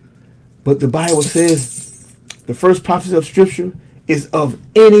 But the Bible says the first prophecy of Scripture is of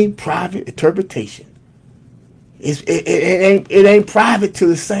any private interpretation. It ain't private to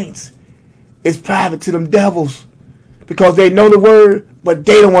the saints. It's private to them devils. Because they know the word, but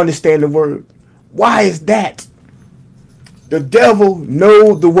they don't understand the word. Why is that? The devil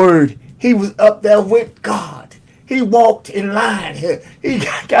knows the word. He was up there with God. He walked in line here. He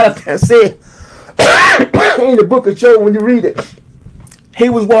got up there and said, in the book of Job, when you read it, he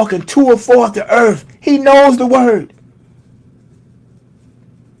was walking to and forth the earth. He knows the word.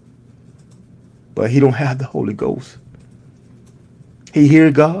 But he don't have the Holy Ghost. He hear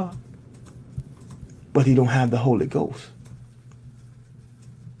God, but he don't have the Holy Ghost.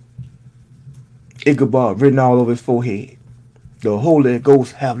 Ichabod written all over his forehead. The Holy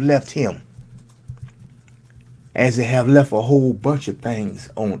Ghost have left him, as they have left a whole bunch of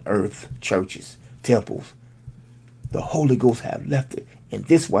things on earth, churches, temples. The Holy Ghost have left it. And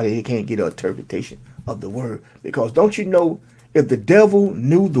this is why they can't get an interpretation of the word. Because don't you know, if the devil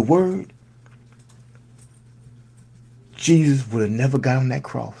knew the word, Jesus would have never got on that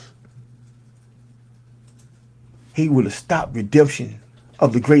cross. He would have stopped redemption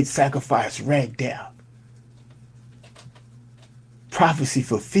of the great sacrifice right there. Prophecy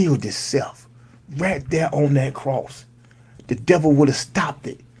fulfilled itself right there on that cross. The devil would have stopped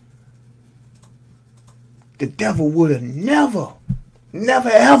it. The devil would have never,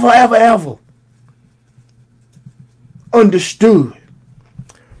 ever understood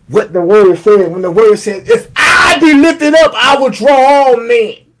what the word said. When the word said, if I be lifted up, I will draw all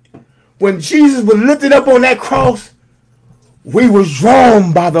men. When Jesus was lifted up on that cross, we was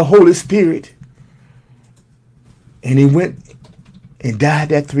drawn by the Holy Spirit. And he went and died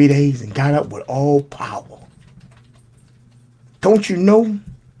that 3 days and got up with all power. Don't you know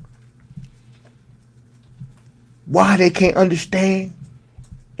why they can't understand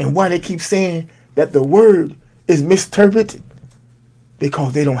and why they keep saying that the word is misinterpreted?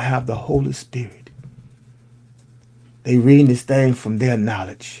 Because they don't have the Holy Spirit. They reading this thing from their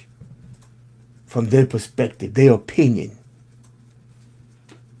knowledge, from their perspective, their opinion.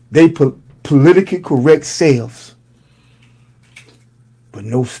 They politically correct selves, but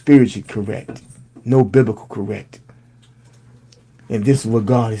no spiritually correct, no biblical correct. And this is what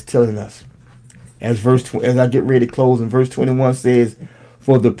God is telling us. As I get ready to close, in verse 21 says,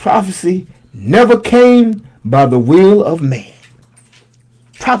 for the prophecy never came by the will of man.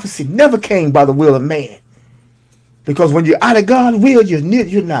 Prophecy never came by the will of man. Because when you're out of God's will,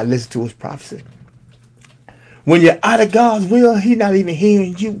 you're not listening to his prophecy. When you're out of God's will, he's not even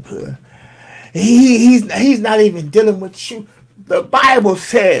hearing you. He's not even dealing with you. The Bible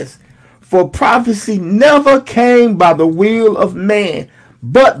says, for prophecy never came by the will of man,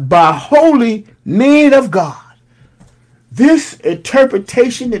 but by holy men of God. This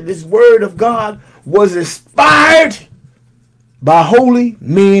interpretation of this word of God was inspired by holy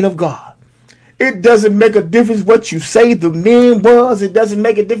men of God. It doesn't make a difference what you say the men was. It doesn't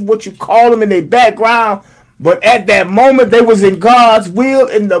make a difference what you call them in their background. But at that moment, they was in God's will,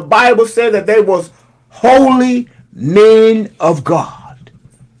 and the Bible said that they was holy men of God.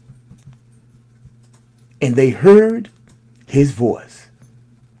 And they heard his voice.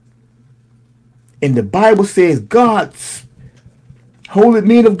 And the Bible says God's holy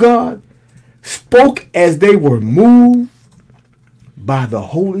men of God spoke as they were moved by the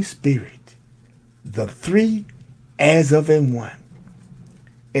Holy Spirit, the three as of in one.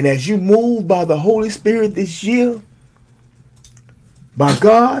 And as you move by the Holy Spirit this year, by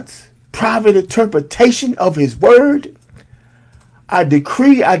God's private interpretation of his word, I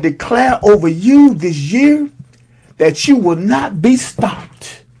decree, I declare over you this year that you will not be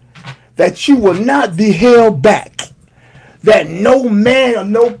stopped, that you will not be held back, that no man or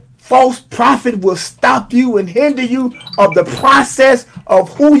no false prophet will stop you and hinder you of the process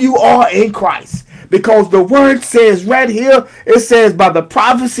of who you are in Christ. Because the word says right here, it says, by the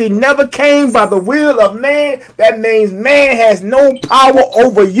prophecy never came by the will of man. That means man has no power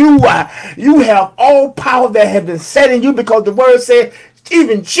over you. You have all power that has been set in you, because the word said,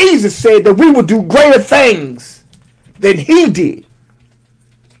 even Jesus said that we will do greater things than he did.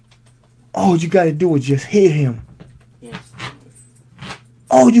 All you got to do is just hear him. Yes.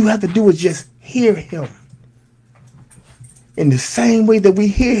 All you have to do is just hear him. In the same way that we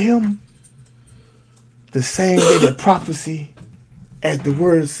hear him, the same way that prophecy, as the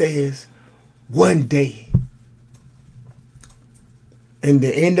word says, one day, in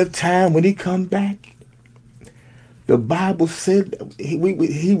the end of time, when he comes back, the Bible said that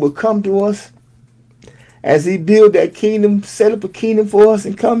he will come to us as he build that kingdom, set up a kingdom for us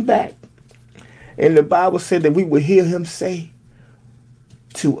and come back. And the Bible said that we will hear him say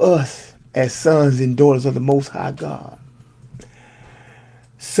to us as sons and daughters of the Most High God,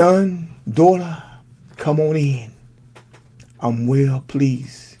 son, daughter, come on in. I'm well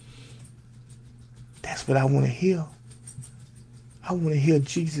pleased. That's what I want to hear. I want to hear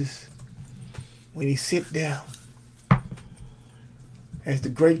Jesus when he sit down as the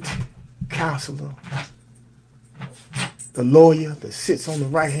great counselor, the lawyer that sits on the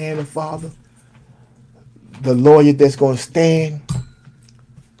right hand of the Father, the lawyer that's going to stand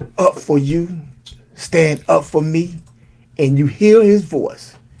up for you, stand up for me, and you hear his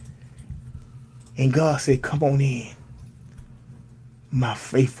voice. And God said, come on in, my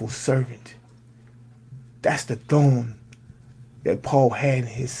faithful servant. That's the thorn that Paul had in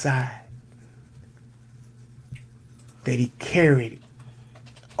his side, that he carried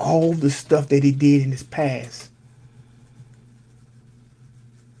all the stuff that he did in his past.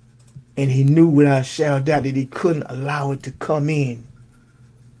 And he knew without a shadow of doubt that he couldn't allow it to come in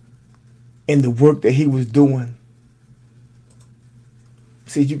the work that he was doing.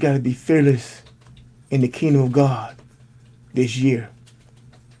 See, you got to be fearless in the kingdom of God this year.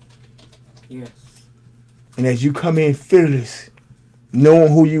 Yes. And as you come in fearless,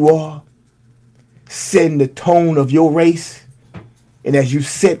 knowing who you are, setting the tone of your race, and as you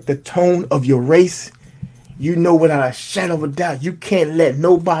set the tone of your race, you know without a shadow of a doubt, you can't let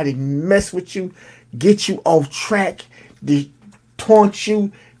nobody mess with you, get you off track, taunt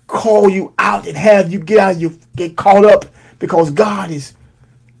you, call you out, and have you get caught up, because God is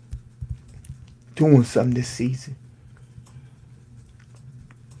doing something this season.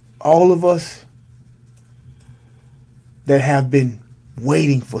 All of us that have been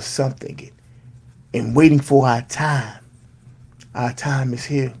waiting for something and waiting for our time is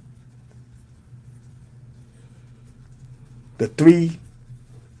here. The 3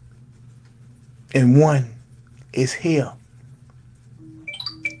 and 1 It's here.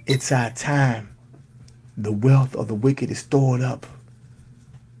 It's our time. The wealth of the wicked is stored up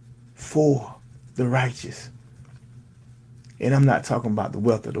for the righteous. And I'm not talking about the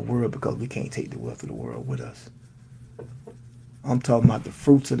wealth of the world, because we can't take the wealth of the world with us. I'm talking about the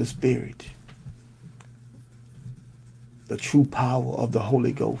fruits of the Spirit, the true power of the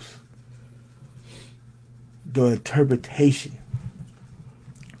Holy Ghost, the interpretation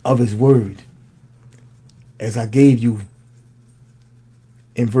of His Word, as I gave you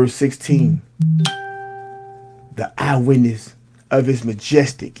in verse 16. The eyewitness of His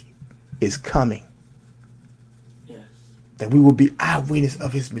majestic is coming. Yes. That we will be eyewitness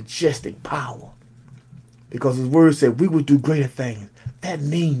of His majestic power. Because His Word said we will do greater things. That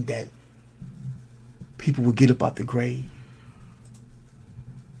means that people will get up out the grave.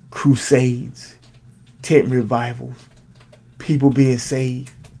 Crusades, tent revivals, people being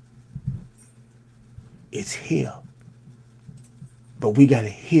saved. It's here. But we got to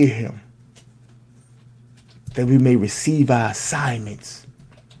hear Him, that we may receive our assignments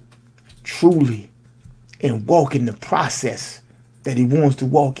truly and walk in the process that He wants to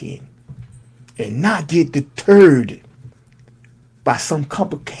walk in, and not get deterred by some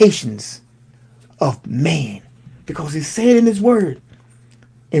complications of man. Because He said in His Word,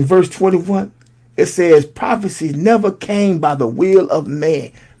 in verse 21, it says, prophecy never came by the will of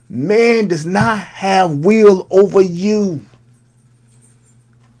man. Man does not have will over you.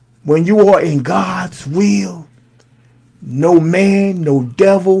 When you are in God's will, no man, no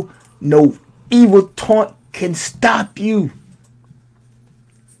devil, no evil taunt can stop you.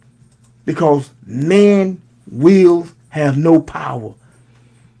 Because man will have no power.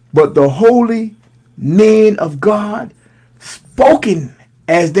 But the holy men of God, spoken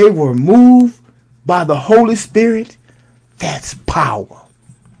as they were moved by the Holy Spirit, that's power.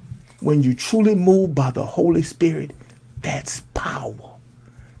 When you truly move by the Holy Spirit, that's power.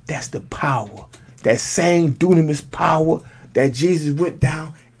 That's the power. That same dunamis power that Jesus went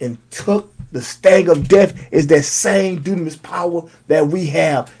down and took the sting of death is that same dunamis power that we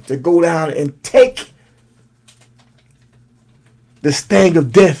have to go down and take the sting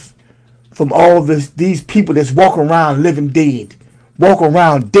of death from all these people that's walking around living dead. Walk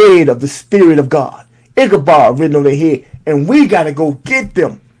around dead of the Spirit of God. Ichabod written on their head. And we got to go get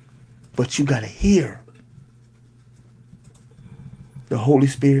them. But you got to hear the Holy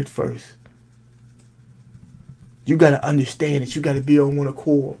Spirit first. You got to understand that you got to be on one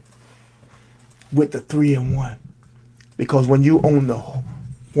accord with the 3 in 1. Because when you on the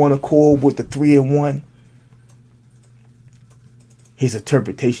one accord with the 3 in 1, His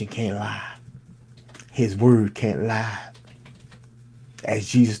interpretation can't lie. His word can't lie. As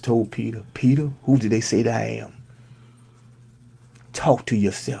Jesus told Peter, Peter, who did they say that I am? Talk to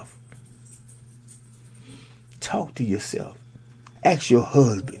yourself. Talk to yourself. Ask your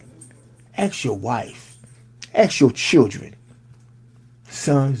husband. Ask your wife. Ask your children.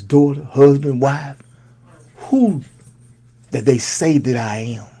 Sons, daughter, husband, wife. Who that they say that I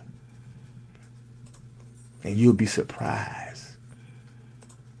am? And you'll be surprised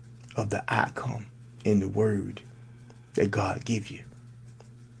of the outcome in the word that God gives you.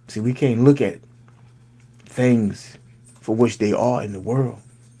 See, we can't look at things for which they are in the world,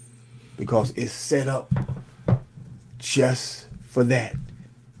 because it's set up just for that,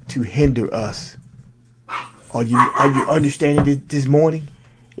 to hinder us. Are you understanding this morning?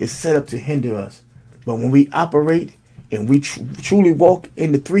 It's set up to hinder us. But when we operate and we truly walk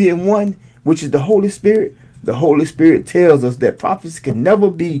in the 3 in 1, which is the Holy Spirit tells us that prophets can never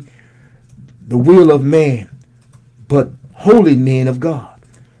be the will of man, but holy men of God,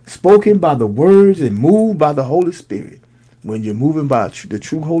 spoken by the words and moved by the Holy Spirit. When you're moving by the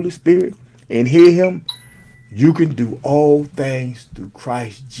true Holy Spirit and hear Him, you can do all things through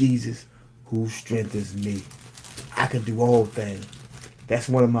Christ Jesus who strengthens me. I can do all things. That's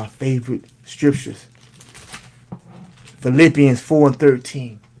one of my favorite scriptures. Philippians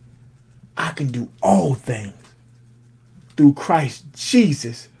 4:13. I can do all things through Christ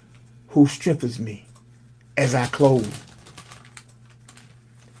Jesus who strengthens me. As I close,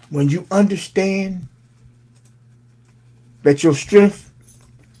 when you understand that your strength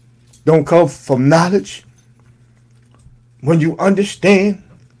don't come from knowledge, when you understand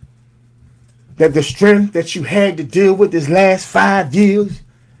that the strength that you had to deal with this last 5 years,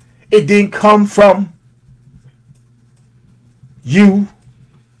 it didn't come from you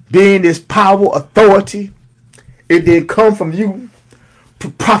being this power, authority. It didn't come from you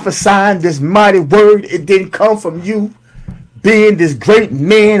prophesying this mighty word. It didn't come from you being this great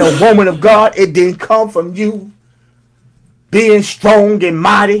man or woman of God. It didn't come from you being strong and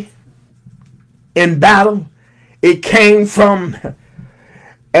mighty in battle. It came from,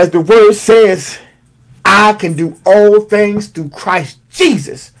 as the word says, I can do all things through Christ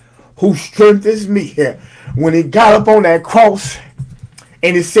Jesus who strengthens me. When he got up on that cross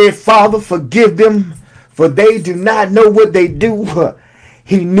and he said, Father, forgive them, for they do not know what they do.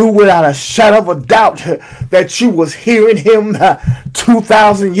 He knew without a shadow of a doubt that you was hearing him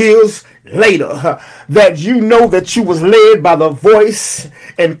 2,000 years later, that you know that you was led by the voice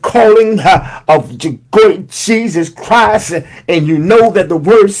and calling of the great Jesus Christ, and you know that the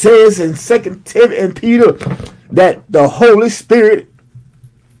word says in 2 Timothy and Peter that the Holy Spirit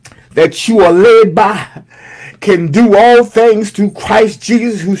that you are led by can do all things through Christ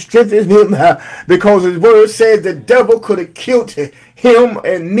Jesus who strengthens him, because his word says the devil could have killed him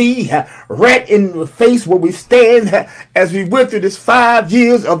and me right in the face where we stand, as we went through this 5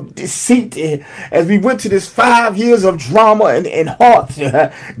 years of deceit, as we went to this 5 years of drama and heart,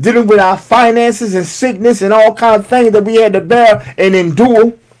 dealing with our finances and sickness and all kinds of things that we had to bear and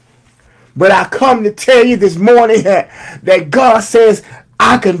endure. But I come to tell you this morning that God says,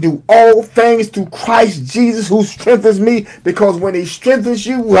 I can do all things through Christ Jesus who strengthens me, because when he strengthens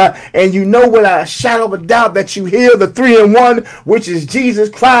you, and you know without a shadow of a doubt that you hear the 3 in 1, which is Jesus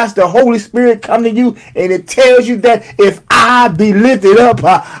Christ, the Holy Spirit come to you, and it tells you that if I be lifted up,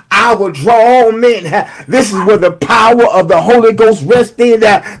 I will draw all men. This is where the power of the Holy Ghost rests in,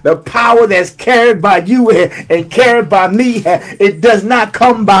 the power that's carried by you and carried by me. It does not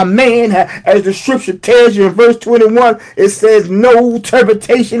come by man, as the scripture tells you in verse 21. It says no interpretation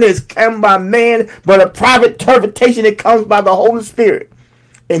is come by man, but a private interpretation that comes by the Holy Spirit.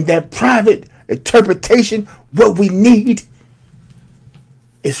 And that private interpretation, what we need,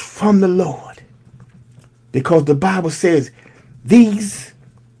 is from the Lord, because the Bible says these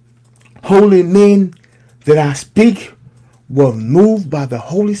holy men that I speak were moved by the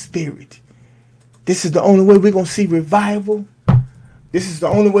Holy Spirit. This is the only way we're going to see revival. This is the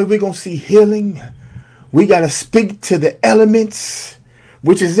only way we're going to see healing. We got to speak to the elements,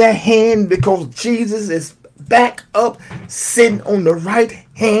 which is at hand, because Jesus is back up sitting on the right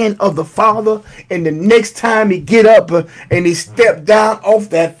hand of the Father. And the next time he get up and he step down off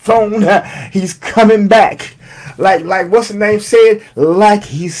that throne, he's coming back. Like what's the name said? Like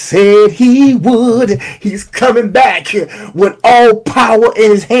he said he would. He's coming back with all power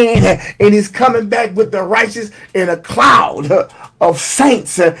in his hand, and he's coming back with the righteous in a cloud of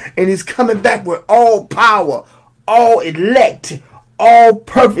saints, and he's coming back with all power, all elect, all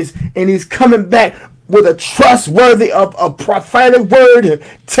purpose, and he's coming back with a trustworthy of a prophetic word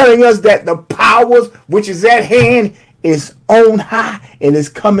telling us that the powers which is at hand is on high and is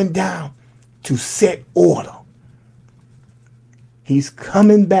coming down to set order. He's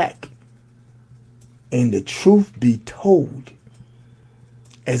coming back. And the truth be told,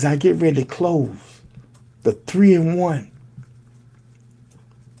 as I get ready to close, the 3 in 1,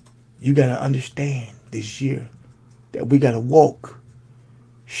 you got to understand this year that we got to walk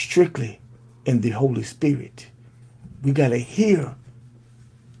strictly in the Holy Spirit. We got to hear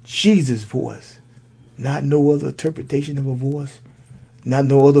Jesus' voice, not no other interpretation of a voice, not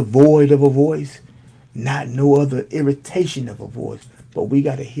no other void of a voice, not no other irritation of a voice, but we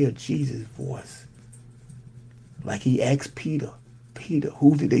got to hear Jesus' voice. Like he asked Peter, Peter,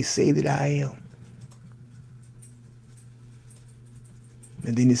 who did they say that I am?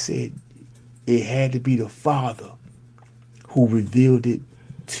 And then he said, it had to be the Father who revealed it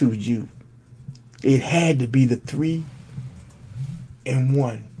to you. It had to be the 3 in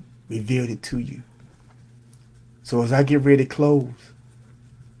 1 revealed it to you. So as I get ready to close,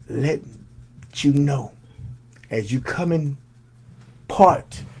 let you know, as you come in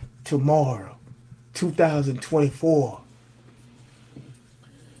part tomorrow, 2024,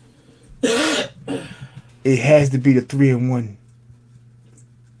 it has to be the 3 in 1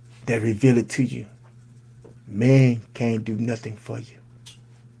 that reveal it to you. Man can't do nothing for you.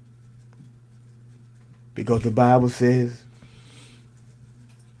 Because the Bible says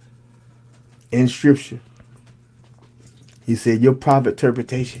in Scripture, he said your private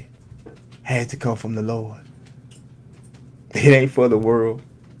interpretation has to come from the Lord. It ain't for the world.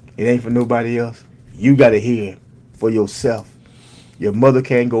 It ain't for nobody else. You got to hear it for yourself. Your mother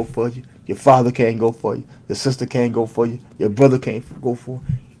can't go for you. Your father can't go for you. Your sister can't go for you. Your brother can't go for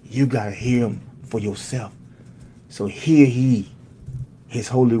you. You got to hear him for yourself. So hear ye his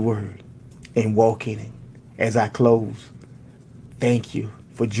holy word and walk in it. As I close, thank you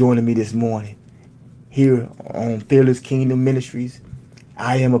for joining me this morning here on Fearless Kingdom Ministries.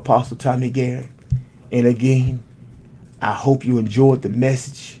 I am Apostle Tommy Garrett. And again, I hope you enjoyed the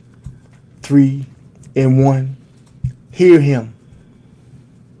message. 3 in 1. Hear him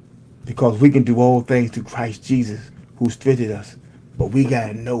Because we can do all things through Christ Jesus who strengthened us. But we got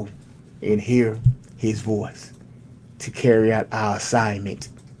to know and hear his voice to carry out our assignment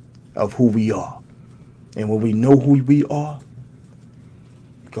of who we are. And when we know who we are,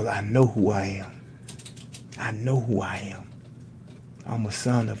 because I know who I am. I know who I am. I'm a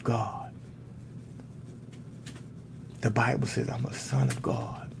son of God. The Bible says I'm a son of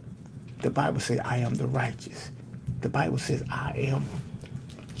God. The Bible says I am the righteous. The Bible says I am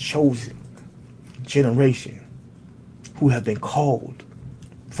chosen generation who have been called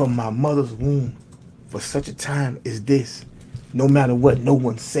from my mother's womb for such a time as this. No matter what no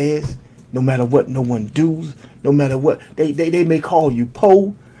one says, no matter what no one does, no matter what they may call you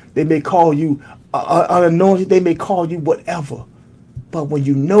Poe, they may call you unanointed, they may call you whatever. But when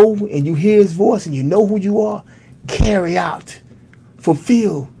you know and you hear his voice and you know who you are, carry out,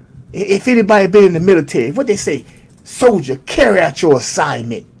 fulfill. If anybody been in the military, what they say, soldier, carry out your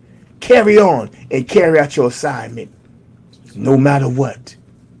assignment. Carry on and carry out your assignment. No matter what.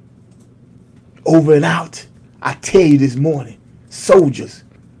 Over and out, I tell you this morning, soldiers,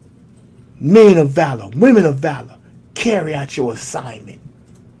 men of valor, women of valor, carry out your assignment.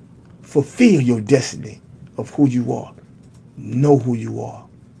 Fulfill your destiny of who you are. Know who you are.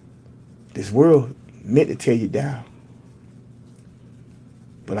 This world meant to tear you down.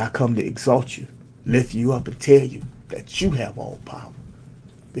 But I come to exalt you, lift you up, and tell you that you have all power.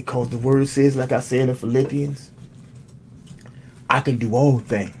 Because the word says, like I said in Philippians, I can do all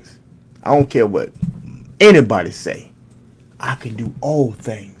things. I don't care what anybody say. I can do all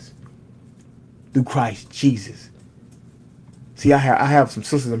things through Christ Jesus. See, I have some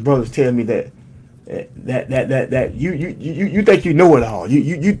sisters and brothers telling me that you think you know it all.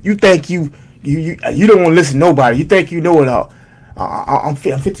 You think you don't want to listen to nobody. You think you know it all. I'm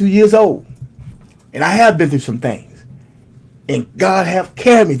 52 years old, and I have been through some things, and God have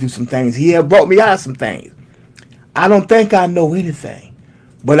carried me through some things. He have brought me out of some things. I don't think I know anything,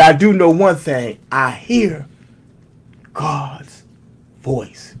 but I do know one thing. I hear God's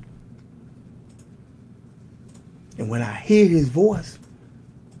voice, and when I hear his voice,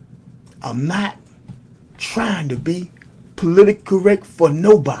 I'm not trying to be politically correct for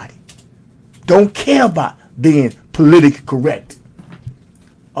nobody. Don't care about being politically correct.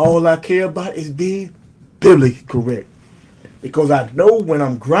 All I care about is being biblically correct. Because I know when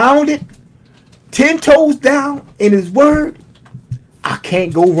I'm grounded, 10 toes down in his word, I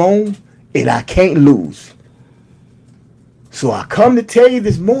can't go wrong and I can't lose. So I come to tell you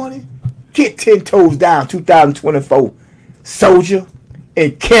this morning, get 10 toes down 2024, soldier,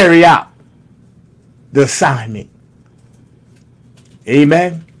 and carry out the assignment.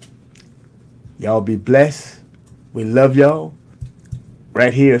 Amen. Y'all be blessed. We love y'all.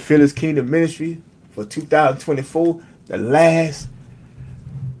 Right here at Phyllis Kingdom Ministry for 2024, the last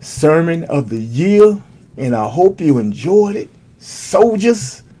sermon of the year. And I hope you enjoyed it.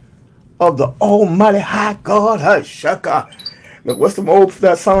 Soldiers of the Almighty High God. Hushaka. Look, what's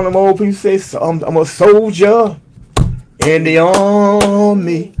that song them old people say? So I'm a soldier in the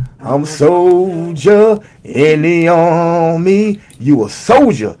army. I'm a soldier in the army. You a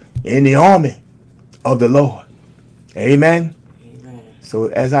soldier in the army of the Lord. Amen. Amen. So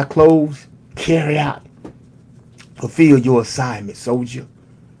as I close, carry out, fulfill your assignment, soldier.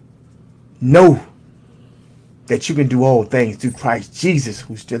 Know that you can do all things through Christ Jesus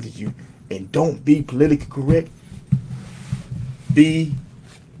who strengthens you. And don't be politically correct. Be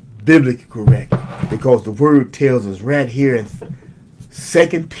biblically correct. Because the word tells us right here in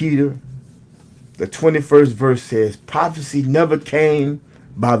 2 Peter, the 21st verse says, prophecy never came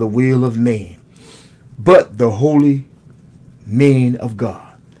by the will of man, but the holy men of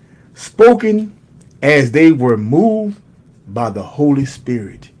God, spoken as they were moved by the Holy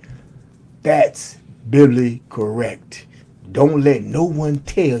Spirit. That's biblically correct. Don't let no one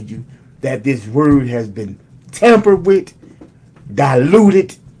tell you that this word has been tampered with,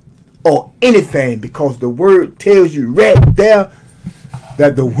 diluted, or anything, because the word tells you right there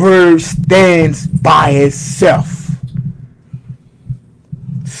that the word stands by itself.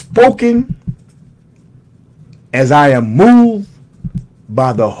 Spoken as I am moved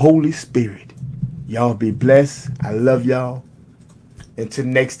by the Holy Spirit. Y'all be blessed. I love y'all. Until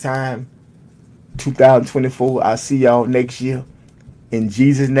next time, 2024, I'll see y'all next year. In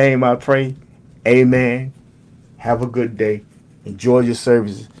Jesus' name I pray. Amen. Have a good day. Enjoy your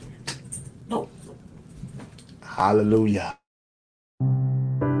services. No. Hallelujah.